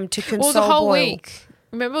time to console Well, it was a whole Boyle. week.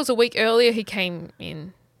 Remember, it was a week earlier he came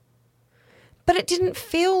in. But it didn't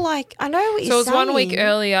feel like... I know what you're saying. So it was 1 week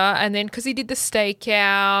earlier, and then because he did the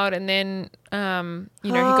stakeout, and then, he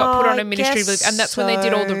got put on administrative leave, and that's when they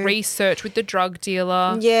did all the research with the drug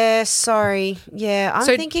dealer. Yeah, sorry. Yeah, I'm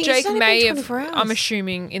thinking Jake it's only may been 24 have, hours. I'm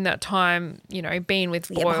assuming in that time, being with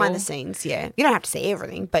Boyle. Yeah, behind the scenes, yeah. You don't have to see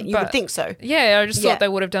everything, but you would think so. Yeah, I just thought they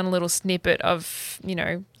would have done a little snippet of,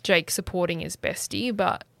 Jake supporting his bestie,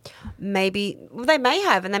 but... Maybe they may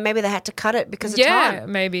have, and then maybe they had to cut it because of time. Yeah,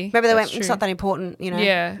 maybe. Maybe they That's went, it's not that important,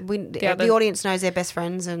 Yeah. The audience knows they're best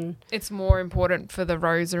friends, and it's more important for the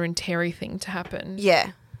Rosa and Terry thing to happen.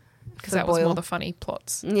 Yeah. Because that was more the funny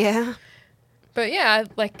plots. Yeah. But yeah,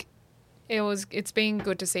 like it's been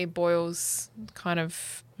good to see Boyle's kind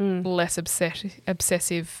of less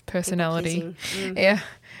obsessive personality. Yeah.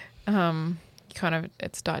 Kind of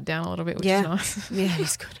it's died down a little bit, which is nice. Yeah,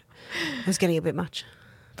 it's good. It was getting a bit much.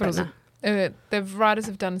 But the writers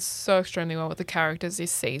have done so extremely well with the characters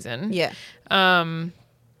this season. Yeah. And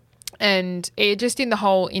it just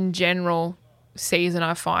in general season,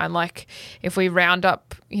 I find like if we round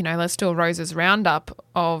up, let's do a Rose's roundup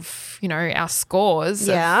of, our scores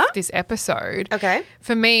of this episode. Okay.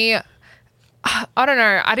 For me, I don't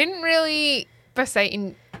know. I didn't really, per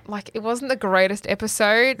se, it wasn't the greatest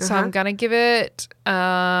episode, so I'm going to give it,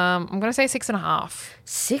 I'm going to say 6.5.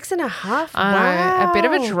 6.5? Wow. A bit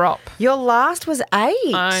of a drop. Your last was 8.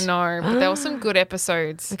 I know, but there were some good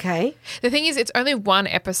episodes. Okay. The thing is, it's only one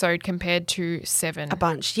episode compared to 7. A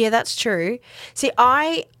bunch. Yeah, that's true. See,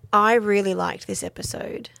 I really liked this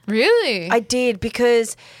episode. Really? I did,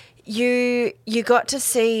 because you got to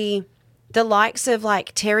see the likes of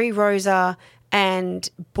like Terry, Rosa and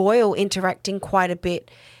Boyle interacting quite a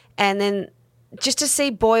bit. And then just to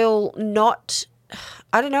see Boyle not,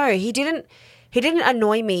 I don't know, he didn't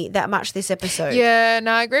annoy me that much this episode. Yeah,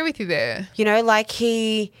 no, I agree with you there. Like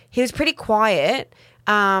he was pretty quiet.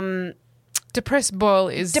 Depressed Boyle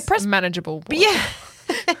is manageable. Boyle. Yeah.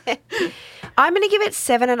 I'm going to give it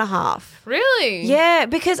 7.5. Really? Yeah,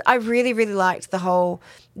 because I really, really liked the whole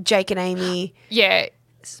Jake and Amy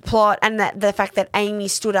plot, and that the fact that Amy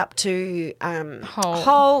stood up to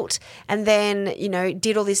Holt and then,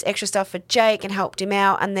 did all this extra stuff for Jake and helped him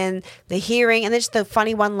out, and then the hearing, and then just the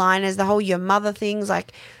funny one-liners, the whole your mother things,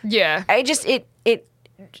 like... Yeah. It's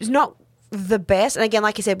not the best. And again,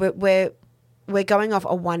 like you said, we're going off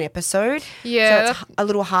a one episode. Yeah. So it's a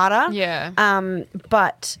little harder. Yeah.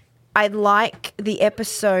 But I like the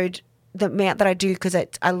episode, the amount that I do, because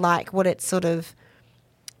I like what it's sort of...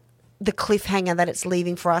 the cliffhanger that it's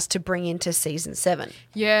leaving for us to bring into season 7.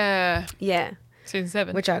 Yeah. Yeah. Season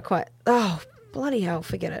 7. Which I quite... Oh, bloody hell,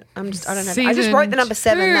 forget it. I don't know. I just wrote the number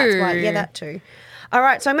 7, that's why. Yeah, that too. All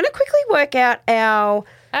right, so I'm going to quickly work out our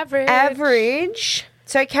average.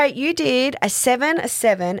 So, Kate, you did a 7, a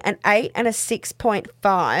 7, an 8 and a 6.5.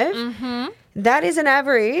 Mm-hmm. That is an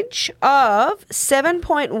average of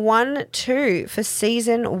 7.12 for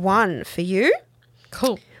season 1 for you.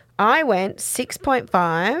 Cool. I went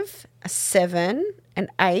 6.5, a 7, an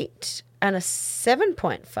 8, and a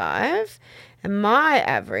 7.5. And my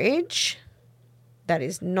average, that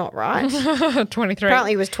is not right. 23.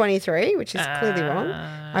 Apparently it was 23, which is clearly wrong.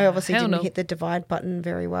 I obviously didn't hit the divide button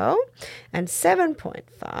very well. And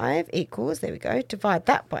 7.5 equals, there we go, divide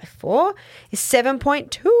that by 4 is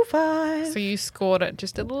 7.25. So you scored it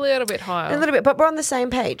just a little bit higher. A little bit, but we're on the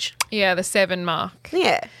same page. Yeah, the 7 mark.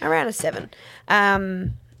 Yeah, around a 7.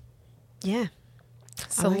 Yeah.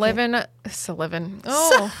 Sullivan.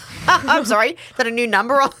 Oh. I'm sorry. Is that a new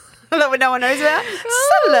number that no one knows about?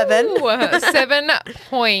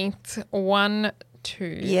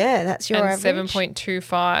 7.12. Yeah, that's your and average.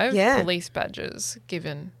 7.25 police badges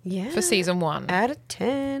given for season 1. Out of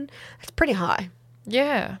 10. That's pretty high.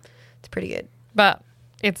 Yeah. It's pretty good. But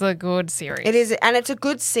it's a good series. It is, and it's a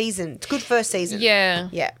good season. It's a good first season. Yeah.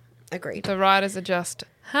 Yeah, agreed. The writers are just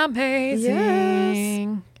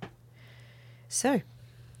amazing. Yes. So,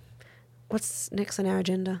 what's next on our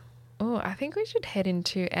agenda? Oh, I think we should head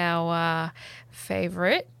into our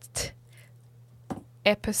favourite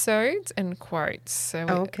episodes and quotes.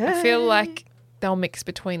 So I feel like they'll mix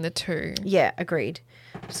between the two. Yeah, agreed.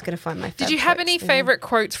 I'm just going to find my favourite. Did you have any favourite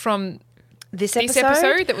quotes from this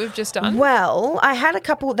episode that we've just done? Well, I had a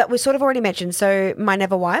couple that we sort of already mentioned. So, my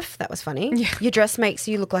never wife, that was funny. Yeah. Your dress makes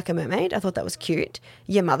you look like a mermaid. I thought that was cute.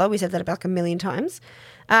 Your mother, we said that about like a million times.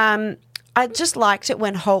 I just liked it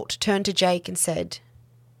when Holt turned to Jake and said,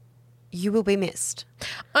 "You will be missed."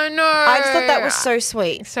 I know. I just thought that was so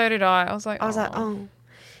sweet. So did I. I was like, oh.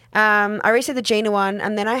 I already said the Gina one,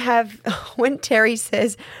 and then I have when Terry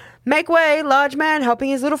says, "Make way, large man,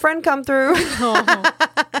 helping his little friend come through."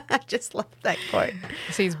 I just love that quote.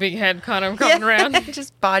 See his big head kind of coming around,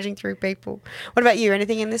 just barging through people. What about you?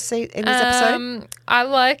 Anything in this episode? I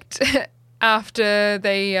liked after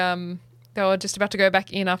they were just about to go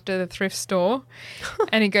back in after the thrift store,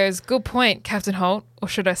 and he goes, "Good point, Captain Holt," or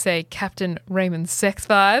should I say, Captain Raymond's sex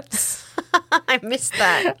vibes. I missed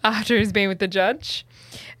that after he's been with the judge.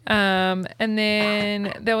 And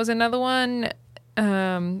then there was another one,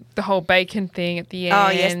 the whole bacon thing at the end. Oh,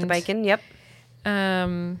 yes, the bacon, yep.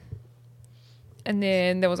 And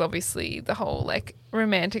then there was obviously the whole, like,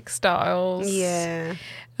 romantic styles. Yeah.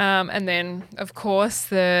 And then, of course,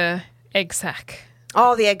 the egg sack.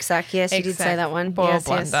 Oh, the egg sack, yes, you did say that one. Boil yes,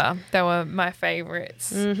 blunder. Yes. They were my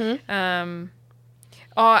favourites. Mm-hmm.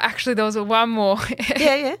 Actually, there was one more.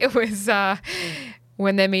 Yeah. It was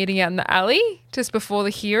when they're meeting out in the alley just before the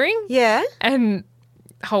hearing. Yeah. And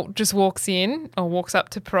Holt just walks up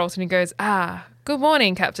to Peralta and he goes, "Good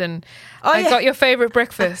morning, Captain. I got your favourite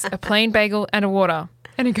breakfast, a plain bagel and a water."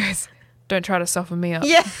 And he goes, "Don't try to soften me up."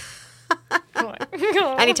 Yeah.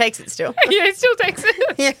 And he takes it still. Yeah, he still takes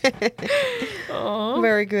it. Yeah.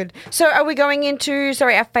 Very good. So are we going into,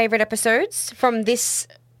 our favourite episodes from this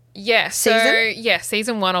season?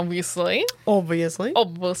 Season 1, obviously. Obviously.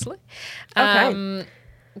 Okay.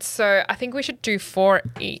 So I think we should do 4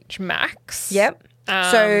 each max. Yep.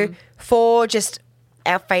 So 4 just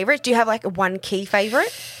our favourite. Do you have like one key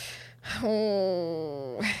favourite?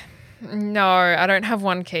 Oh, no, I don't have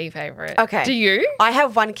one key favourite. Okay. Do you? I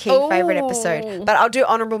have one key favourite episode, but I'll do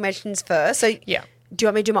honourable mentions first. So yeah. Do you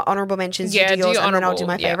want me to do my honourable mentions? Yeah, you do yours, and then I'll do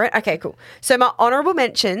my favourite. Okay, cool. So my honourable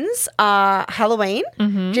mentions are Halloween,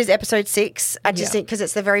 which is episode 6. I just think because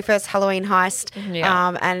it's the very first Halloween heist,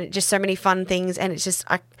 and just so many fun things, and it's just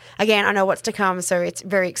again, I know what's to come, so it's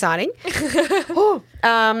very exciting. In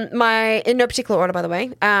no particular order, by the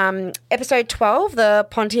way. Episode 12, the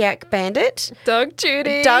Pontiac Bandit. Doug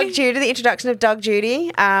Judy, the introduction of Doug Judy.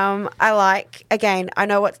 I like, again, I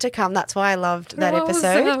know what's to come. That's why I loved that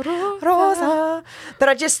episode. Rosa. But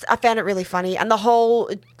I found it really funny. And the whole,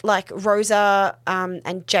 like, Rosa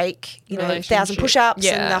and Jake, 1,000 push-ups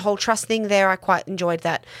and the whole trust thing there, I quite enjoyed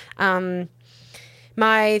that.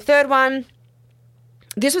 My third one,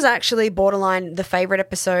 this was actually borderline the favourite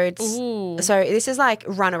episodes. Ooh. So this is like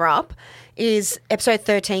runner-up, is episode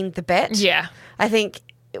 13, The Bet. Yeah. I think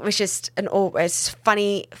it was just it's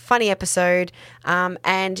funny episode,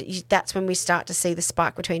 and that's when we start to see the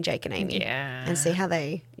spark between Jake and Amy. Yeah. And see how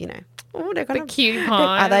they, they're going to... The cute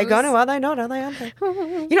Are they going to? Are they not? Are they? Aren't they?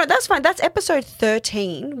 That's fine. That's episode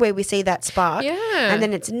 13 where we see that spark. Yeah. And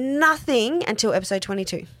then it's nothing until episode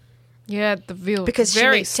 22. Yeah, the veal. Because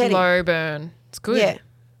very Teddy. slow burn. It's good. Yeah.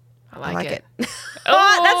 I like it.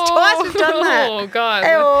 That's twice we've done that. Oh,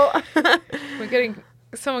 God. We're getting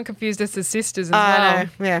someone confused us as sisters as well.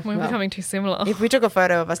 Know. Yeah. We're becoming too similar. If we took a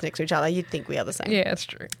photo of us next to each other, you'd think we are the same. Yeah, it's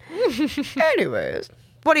true. Anyways.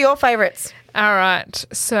 What are your favourites? All right.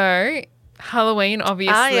 So Halloween,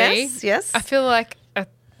 obviously. Yes. I feel like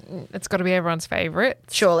it's got to be everyone's favourite.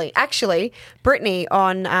 Surely. Actually, Brittany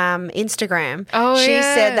on Instagram, she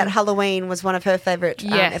yeah. said that Halloween was one of her favourite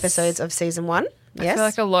episodes of season 1. I feel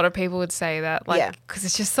like a lot of people would say that, because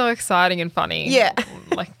it's just so exciting and funny. Yeah.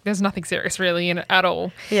 There's nothing serious really in it at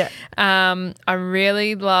all. Yeah. I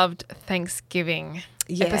really loved Thanksgiving.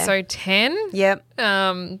 Yeah. Episode 10.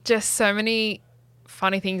 Yep. Just so many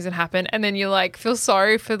funny things that happen, and then you feel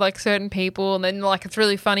sorry for certain people, and then it's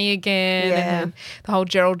really funny again, and then the whole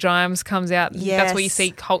Gerald Gimes comes out. Yes. That's where you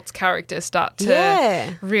see Holt's character start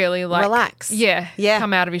to really relax. Yeah.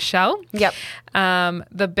 Come out of his shell. Yep.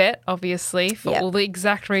 The bet, obviously, for all the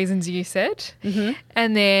exact reasons you said. Mm-hmm.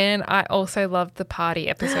 And then I also loved the party,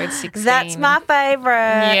 episode 16. That's my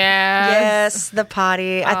favourite. Yes, the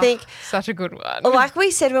party. I think such a good one. Like we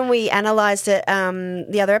said when we analysed it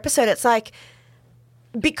the other episode, it's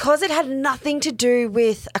because it had nothing to do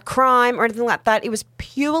with a crime or anything like that, it was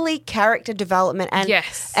purely character development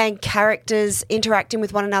and characters interacting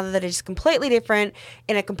with one another that is completely different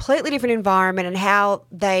in a completely different environment, and how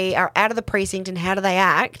they are out of the precinct and how do they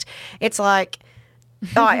act. It's I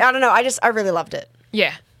don't know. I really loved it.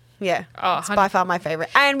 Yeah. Yeah. It's by far my favourite.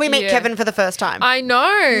 And we meet Kevin for the first time. I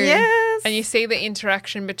know. Yes. And you see the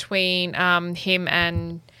interaction between him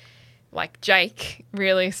and Jake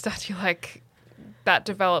really start to that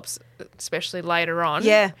develops, especially later on.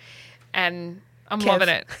 Yeah. And I'm Kev. loving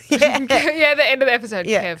it. Yeah. The end of the episode,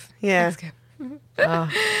 Yeah. Kev. Yeah. Thanks,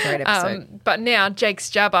 Kev. Great episode. But now,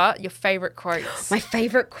 Jake's Jabber, your favourite quotes. My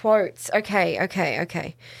favourite quotes.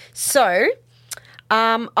 Okay. So,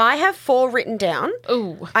 I have 4 written down.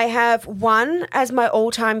 Ooh. I have 1 as my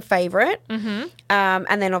all-time favourite, and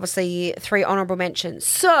then obviously 3 honourable mentions.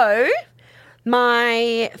 So,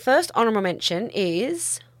 my first honourable mention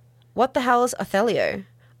is... What the hell is Othelio?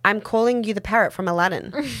 I'm calling you the parrot from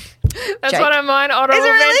Aladdin. That's Jake. one of mine honourable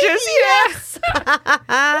mentions. Yes.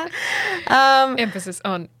 Emphasis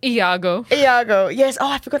on Iago. Iago. Yes. Oh,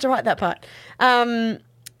 I forgot to write that part.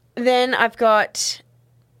 Then I've got...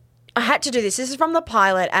 I had to do this. This is from the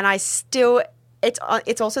pilot, and I still...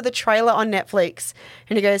 It's also the trailer on Netflix.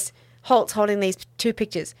 And he goes, Holt's holding these 2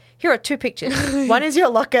 pictures. Here are 2 pictures. One is your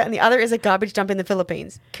locker, and the other is a garbage dump in the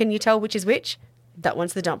Philippines. Can you tell which is which? That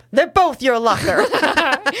one's the dump. They're both your locker.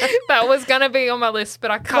 That was going to be on my list,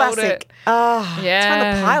 but I called it. Oh, yeah. It's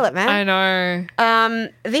from the pilot, man. I know.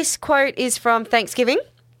 This quote is from Thanksgiving,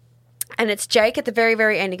 and it's Jake at the very,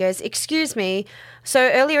 very end. He goes, "Excuse me. So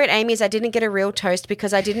earlier at Amy's, I didn't get a real toast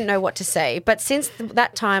because I didn't know what to say. But since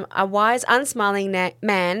that time, a wise, unsmiling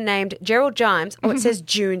man named Gerald Gimes," it says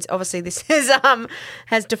Junes. Obviously, this is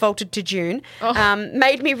has defaulted to June.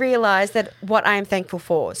 Made me realise that what I am thankful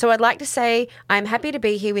for. So I'd like to say I'm happy to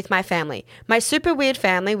be here with my family, my super weird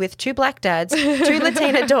family with 2 black dads, 2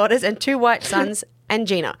 Latina daughters, and 2 white sons, and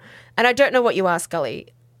Gina. And I don't know what you are, Scully.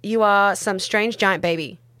 You are some strange giant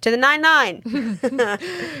baby. To the 99.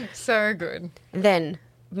 So good. Then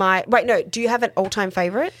do you have an all-time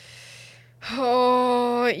favourite?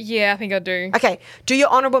 Oh, yeah, I think I do. Okay, do your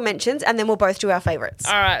honourable mentions and then we'll both do our favourites.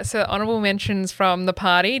 All right, so honourable mentions from the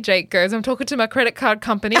party. Jake goes, "I'm talking to my credit card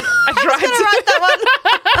company. I was going to write that one.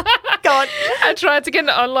 Go on. I tried to get an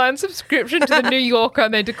online subscription to the New Yorker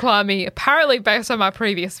and they declined me. Apparently, based on my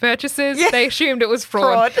previous purchases, they assumed it was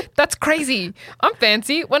fraud. That's crazy. I'm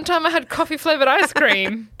fancy. One time I had coffee-flavoured ice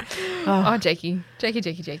cream." Oh, Jakey.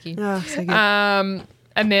 Oh, so good.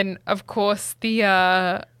 And then, of course,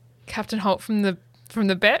 the... Captain Holt from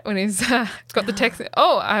the bet when he's got the text.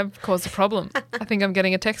 "Oh, I've caused a problem. I think I'm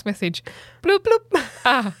getting a text message. Bloop,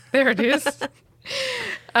 bloop." There it is.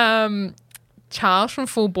 Charles from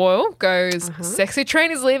Full Boil goes, "Sexy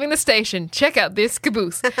train is leaving the station. Check out this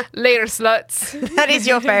caboose. Later, sluts." That is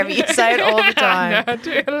your favourite. You say it all the time. I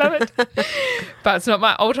do. I love it. But it's not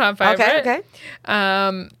my all-time favourite. Okay.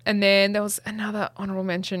 And then there was another honourable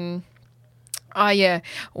mention. Oh, yeah.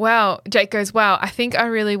 Wow. Jake goes, "Wow, I think I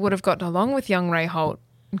really would have gotten along with young Ray Holt."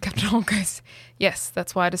 And Captain Holt goes, "Yes,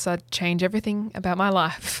 that's why I decided to change everything about my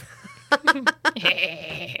life."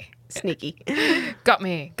 Yeah. Sneaky. Got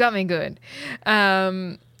me good.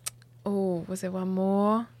 Was there one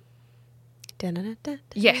more? Da-da-da-da-da.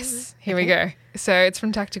 Yes. Here we go. So it's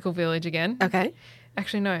from Tactical Village again. Okay.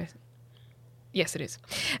 Actually, no. Yes, it is.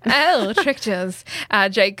 Oh, tricked us.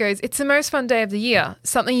 Jake goes, "It's the most fun day of the year.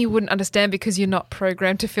 Something you wouldn't understand because you're not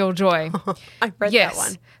programmed to feel joy." I read that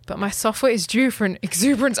one. But my software is due for an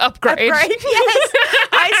exuberance upgrade. Yes.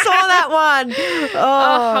 I saw that one.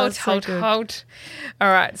 Hold. All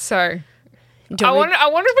right, so I wonder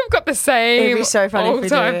if we've got the same. It'd be so funny if we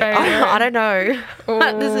do. all-time favorite. I don't know.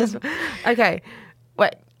 This is okay.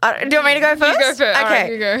 Wait. Do you want me to go first? You go first. Okay. All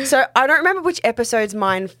right, you go. So I don't remember which episode's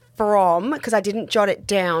mine from because I didn't jot it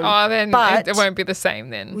down. Oh, then but it won't be the same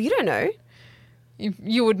then. Well, you don't know.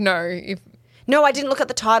 You would know if... No, I didn't look at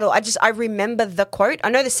the title. I remember the quote. I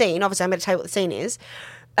know the scene. Obviously, I'm going to tell you what the scene is.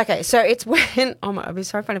 Okay, so it's when... Oh, my, I'd be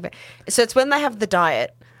so funny about it. So it's when they have the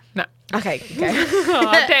diet. No. Okay.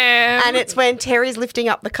 Oh, damn. And it's when Terry's lifting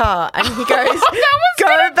up the car and he goes,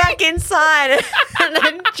 go back inside. And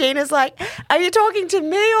then Gina's like, are you talking to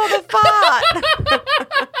me or the fart?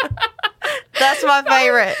 That's my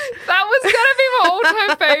favourite. That was going to be my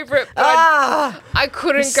all-time favourite, but I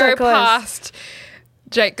couldn't so go close. past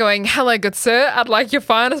Jake going, hello, good sir. I'd like your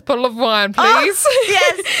finest bottle of wine, please.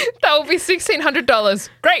 Yes. That will be $1,600.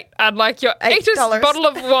 Great. I'd like your $8 bottle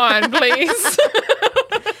of wine, please.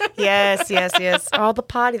 Yes. Oh, the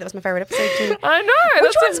party. That was my favourite episode too. I know.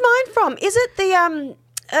 Which one's mine from? Is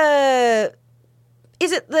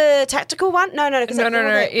it the tactical one? No. No. Where's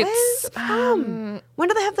It's it from? When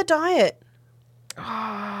do they have the diet?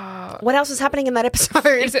 What else is happening in that episode?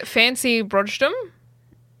 Is it Fancy Broadstrom?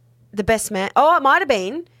 The best man. Oh, it might have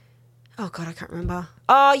been. Oh, God, I can't remember.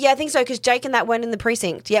 Oh, yeah, I think so, because Jake and that went in the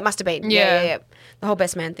precinct. Yeah, it must have been. Yeah. The whole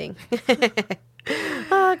best man thing.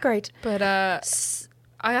 Oh, great. But I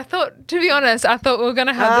thought, to be honest, we were going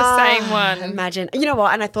to have the same one. Imagine. You know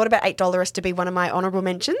what? And I thought about $8 to be one of my honourable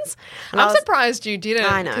mentions. And I'm surprised you didn't.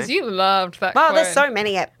 I know. Because you loved that Well, quote. there's so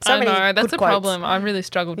many. I know, that's good a quotes. problem. I really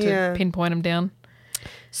struggled to pinpoint them down.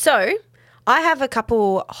 So, I have a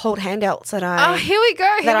couple Holt handouts that I Here we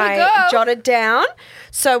go. jotted down.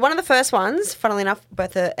 So one of the first ones, funnily enough,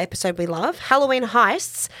 both the episode we love, Halloween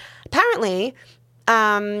heists. Apparently,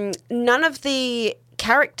 none of the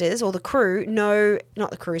characters or the crew the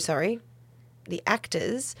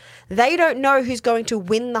actors, they don't know who's going to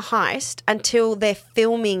win the heist until they're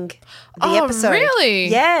filming the episode. Oh, really?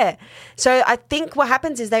 Yeah. So I think what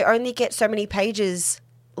happens is they only get so many pages,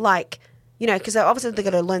 like, you know, because obviously they're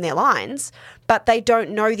going to learn their lines, but they don't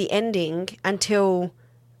know the ending until,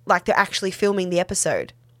 like, they're actually filming the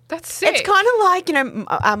episode. That's sick. It's kind of like, you know,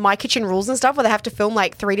 My Kitchen Rules and stuff, where they have to film,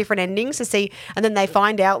 like, 3 different endings to see, and then they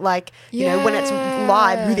find out, like, you know, when it's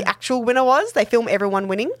live, who the actual winner was. They film everyone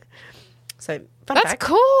winning. So, fun fact. That's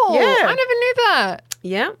cool. Yeah. I never knew that.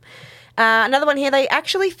 Yeah. Another one here, they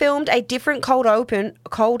actually filmed a different cold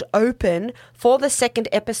open for the second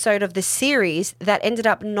episode of the series that ended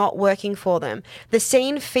up not working for them. The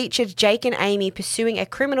scene featured Jake and Amy pursuing a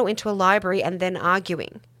criminal into a library and then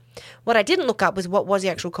arguing. What I didn't look up was what was the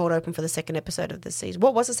actual cold open for the second episode of the season.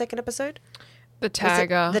 What was the second episode? The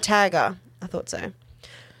Tagger. The Tagger. I thought so.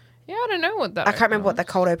 Yeah, I don't know what that I can't remember what that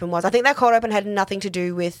cold open was. I think that cold open had nothing to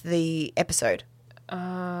do with the episode.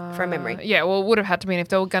 From memory. Yeah, well, it would have had to be if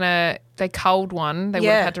they were they culled one, they would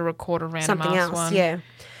have had to record a random something else one. Yeah.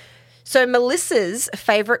 So Melissa's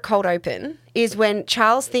favourite cold open is when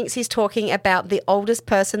Charles thinks he's talking about the oldest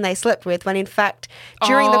person they slept with, when in fact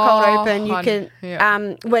during the cold open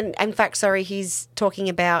he's talking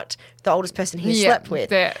about the oldest person he slept with.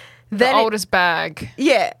 The oldest bag.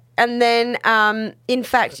 Yeah. And then, in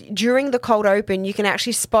fact, during the cold open, you can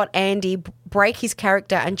actually spot Andy break his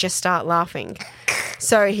character and just start laughing.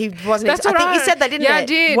 So he wasn't. I think you said that, didn't you? Yeah, it? I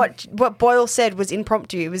did. What Boyle said was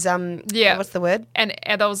impromptu. It was what's the word? And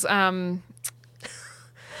that was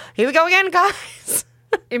Here we go again, guys.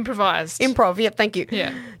 Improvised. Improv. Yep. Thank you.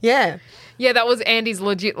 Yeah. Yeah. Yeah, that was Andy's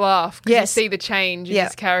legit laugh. Yes. You see the change in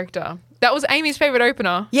his character. That was Amy's favourite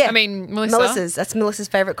opener. Yeah. I mean, Melissa. That's Melissa's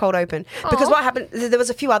favourite cold open. Because what happened, there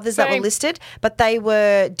was a few others that were listed, but they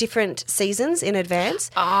were different seasons in advance.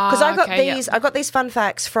 Because I got these fun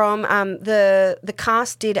facts from the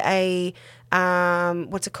cast did a,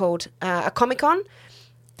 what's it called? A Comic-Con.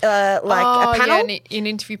 A panel. Yeah, an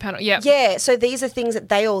interview panel. Yeah. Yeah, so these are things that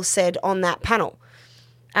they all said on that panel.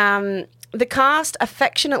 The cast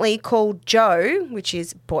affectionately called Joe, which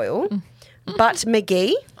is Boyle, but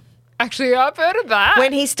McGee. Actually, I've heard of that.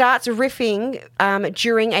 When he starts riffing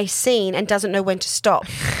during a scene and doesn't know when to stop.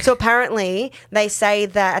 So apparently they say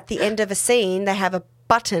that at the end of a scene they have a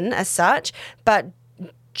button as such, but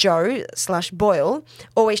Joe/Boyle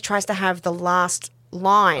always tries to have the last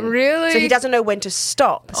line. Really? So he doesn't know when to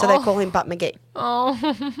stop. So they call him Butt McGee. Oh.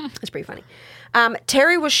 It's pretty funny.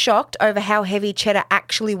 Terry was shocked over how heavy Cheddar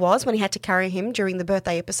actually was when he had to carry him during the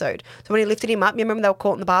birthday episode. So when he lifted him up, you remember they were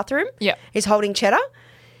caught in the bathroom? Yeah. He's holding Cheddar.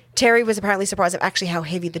 Terry was apparently surprised at actually how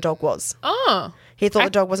heavy the dog was. Oh. He thought the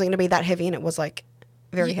dog wasn't going to be that heavy, and it was like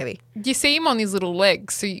very heavy. You see him on his little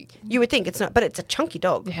legs. So you would think it's not, but it's a chunky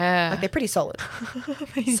dog. Yeah. Like they're pretty solid.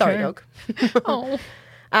 Sorry, dog. Oh.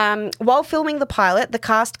 While filming the pilot, the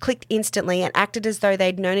cast clicked instantly and acted as though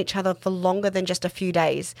they'd known each other for longer than just a few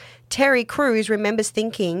days. Terry Crews remembers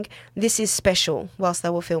thinking, "This is special," whilst they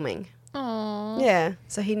were filming. Aww. Yeah,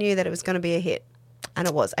 so he knew that it was going to be a hit. And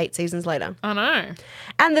it was 8 seasons later. I know.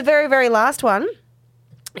 And the very, very last one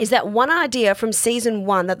is that one idea from season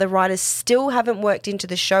 1 that the writers still haven't worked into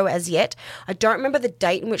the show as yet. I don't remember the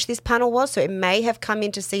date in which this panel was, so it may have come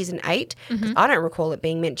into season 8, because I don't recall it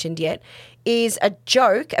being mentioned yet, is a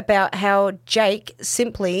joke about how Jake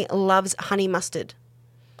simply loves honey mustard.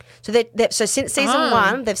 So since season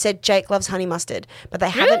 1, they've said Jake loves honey mustard, but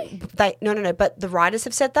they haven't. No. But the writers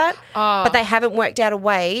have said that, but they haven't worked out a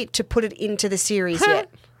way to put it into the series yet.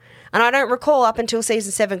 And I don't recall up until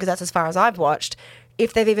season 7, because that's as far as I've watched,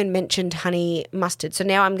 if they've even mentioned honey mustard. So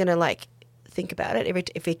now I'm gonna think about it.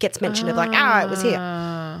 If it gets mentioned, of it was here.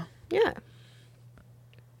 Yeah.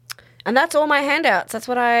 And that's all my handouts. That's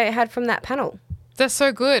what I had from that panel. That's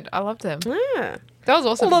so good. I loved them. Yeah. That was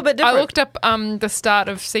awesome. A little bit different. I looked up the start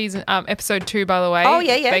of season episode 2, by the way. Oh,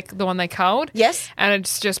 yeah. The one they culled. Yes. And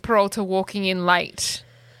it's just Peralta walking in late.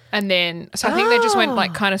 And then, so I think they just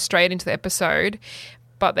went kind of straight into the episode,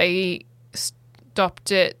 but they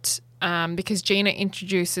stopped it because Gina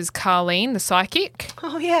introduces Carlene, the psychic.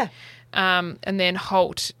 Oh, yeah. And then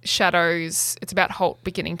Holt shadows, it's about Holt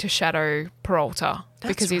beginning to shadow Peralta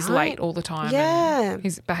because he's late all the time. Yeah. And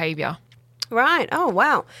his behaviour. Right. Oh,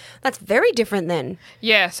 wow. That's very different then.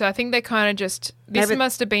 Yeah, so I think they kind of just... This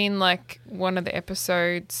must have been one of the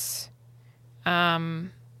episodes, only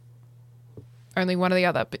one of the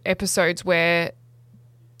other episodes where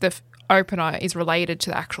the opener is related to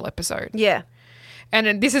the actual episode. Yeah. And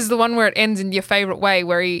then this is the one where it ends in your favourite way,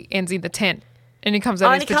 where he ends in the tent and he comes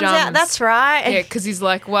out in his pajamas. Comes out, that's right. Yeah, because he's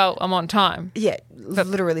like, well, I'm on time. Yeah,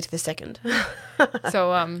 literally to the second.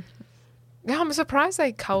 So, yeah, I'm surprised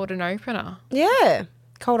they culled an opener. Yeah.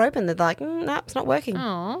 Cold open. They're like, no, it's not working.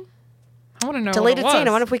 Oh. I want to know deleted what it was. scene.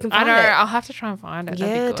 I wonder if we can find it. I know. I'll have to try and find it. Yeah,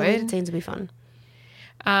 that'd be good. deleted scenes would be fun.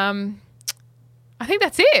 I think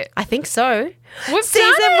that's it. I think so.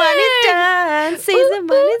 Season 1 is done. Season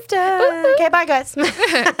 1 is done. Okay, bye, guys.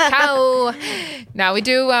 Ciao. Now, we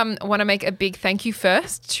do want to make a big thank you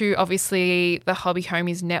first to, obviously, the Hobby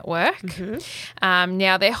Homies Network.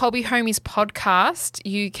 Now, their Hobby Homies podcast,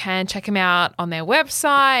 you can check them out on their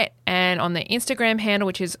website and on their Instagram handle,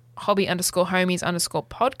 which is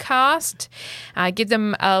hobby_homies_podcast. Give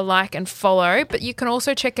them a like and follow, but you can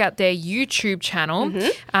also check out their YouTube channel.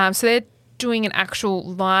 So they're doing an actual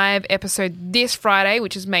live episode this Friday,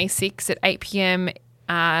 which is May 6th at 8 p.m.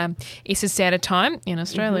 Eastern Standard Time in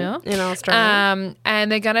Australia. In Australia.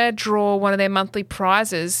 And they're going to draw one of their monthly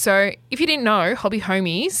prizes. So if you didn't know, Hobby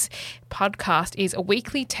Homies podcast is a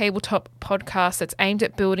weekly tabletop podcast that's aimed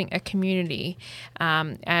at building a community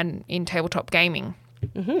and in tabletop gaming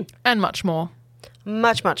and much more.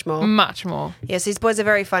 Much, much more. Much more. Yes, these boys are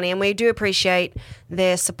very funny and we do appreciate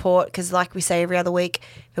their support because like we say every other week,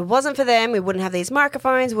 if it wasn't for them, we wouldn't have these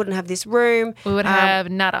microphones, wouldn't have this room. We would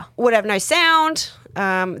have nada. Would have no sound.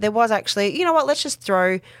 There was actually, you know what, let's just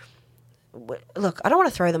throw... Look, I don't want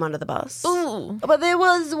to throw them under the bus. Ooh. But there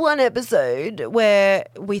was one episode where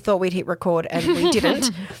we thought we'd hit record and we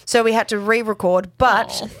didn't. So we had to re-record. But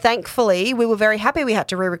thankfully, we were very happy we had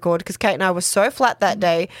to re-record because Kate and I were so flat that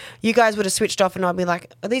day. You guys would have switched off and I'd be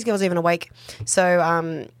like, are these girls even awake?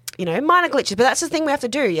 So, you know, minor glitches. But that's the thing we have to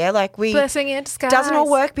do, yeah? Like we... Blessing in disguise. Doesn't all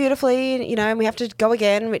work beautifully, you know, and we have to go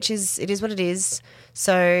again, which is, it is what it is.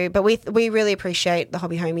 So, but we really appreciate the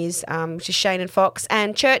Hobby Homies, which is Shane and Fox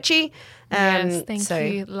and Churchy. Yes, thank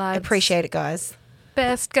you, lads. Appreciate it, guys.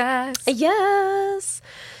 Best guys. Yes.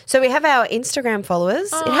 So we have our Instagram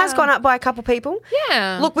followers. It has gone up by a couple people.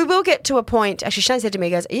 Yeah. Look, we will get to a point. Actually, Shane said to me,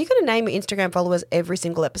 he goes, are you going to name your Instagram followers every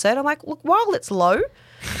single episode? I'm like, look, while it's low,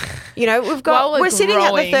 you know, we're sitting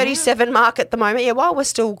at the 37 mark at the moment. Yeah, while we're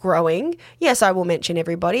still growing, yes, I will mention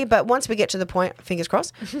everybody. But once we get to the point, fingers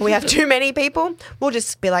crossed, we have too many people, we'll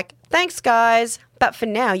just be like, thanks, guys. But for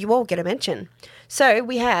now, you all get a mention. So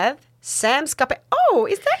we have Sam Scuppy. Oh,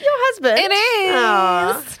 is that your husband? It is.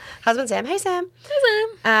 Aww. Husband Sam. Hey, Sam. Hey,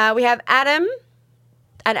 Sam. We have Adam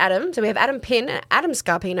and Adam. So we have Adam Pinn and Adam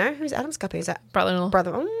Scarpino. Who's Adam Scarpino? Is that brother-in-law?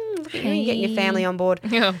 Brother. Look at you getting your family on board.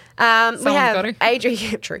 Yeah. We have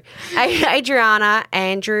Adriana,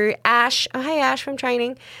 Andrew, Ash. Oh, hey, Ash from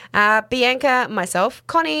training. Bianca, myself,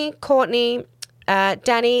 Connie, Courtney,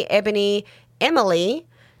 Danny, Ebony, Emily,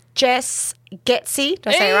 Jess Getsy. Did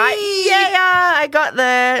I say it right? Yeah, I got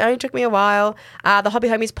there. It only took me a while. The Hobby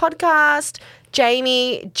Homies podcast.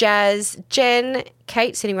 Jamie, Jazz, Jen,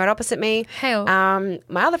 Kate sitting right opposite me. Hail.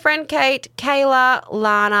 My other friend Kate, Kayla,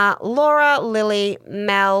 Lana, Laura, Lily,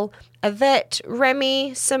 Mel, Yvette,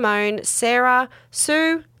 Remy, Simone, Sarah,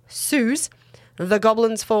 Suze, The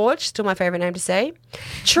Goblin's Forge, still my favourite name to say.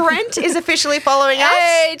 Trent is officially following us.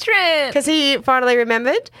 Hey, Trent. Because he finally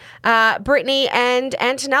remembered. Brittany and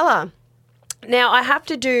Antonella. Now, I have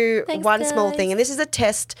to do one small thing, and this is a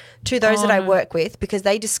test to those that I work with because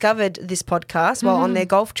they discovered this podcast while on their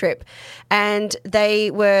golf trip, and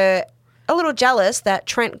they were a little jealous that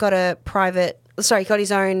Trent got got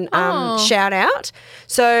his own shout out.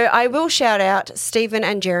 So I will shout out Stephen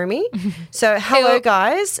and Jeremy. So hello,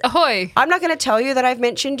 guys. Ahoy. I'm not going to tell you that I've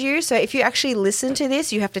mentioned you. So if you actually listen to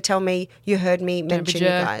this, you have to tell me you heard me mention you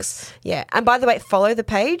guys. Yeah. And by the way, follow the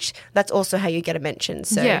page. That's also how you get a mention.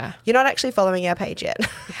 So you're not actually following our page yet.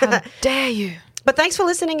 How dare you? But thanks for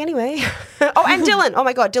listening anyway. Oh, and Dylan. Oh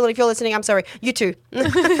my God, Dylan, if you're listening, I'm sorry. You too.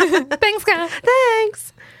 Thanks, guys.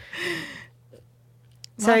 Thanks.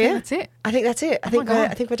 Well, I think that's it. I think that's it.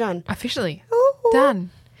 I think we're done. Officially. Ooh.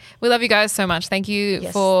 Done. We love you guys so much. Thank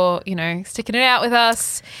you for, sticking it out with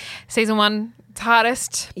us. Season 1, it's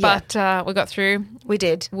hardest, but we got through. We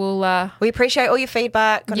did. We appreciate all your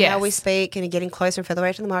feedback on how we speak and getting closer and further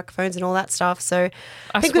away from the microphones and all that stuff. So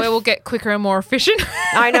I swear we'll get quicker and more efficient.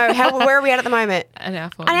 I know. Where are we at the moment? An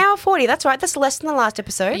hour 40. An hour 40. That's right. That's less than the last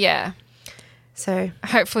episode. Yeah. So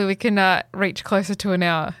hopefully we can reach closer to an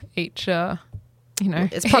hour each.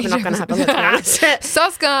 It's probably not going to happen. Let's be honest.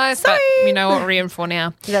 Sus, guys. Sorry. But you know what we're in for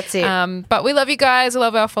now. That's it. But we love you guys. We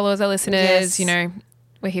love our followers, our listeners. Yes.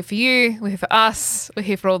 We're here for you. We're here for us. We're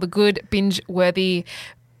here for all the good, binge-worthy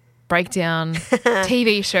breakdown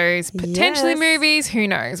TV shows, potentially movies. Who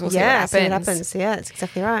knows? We'll see what happens. Yeah, that's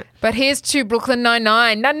exactly right. But here's to Brooklyn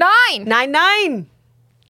Nine-Nine. Nine-Nine! Nine-Nine!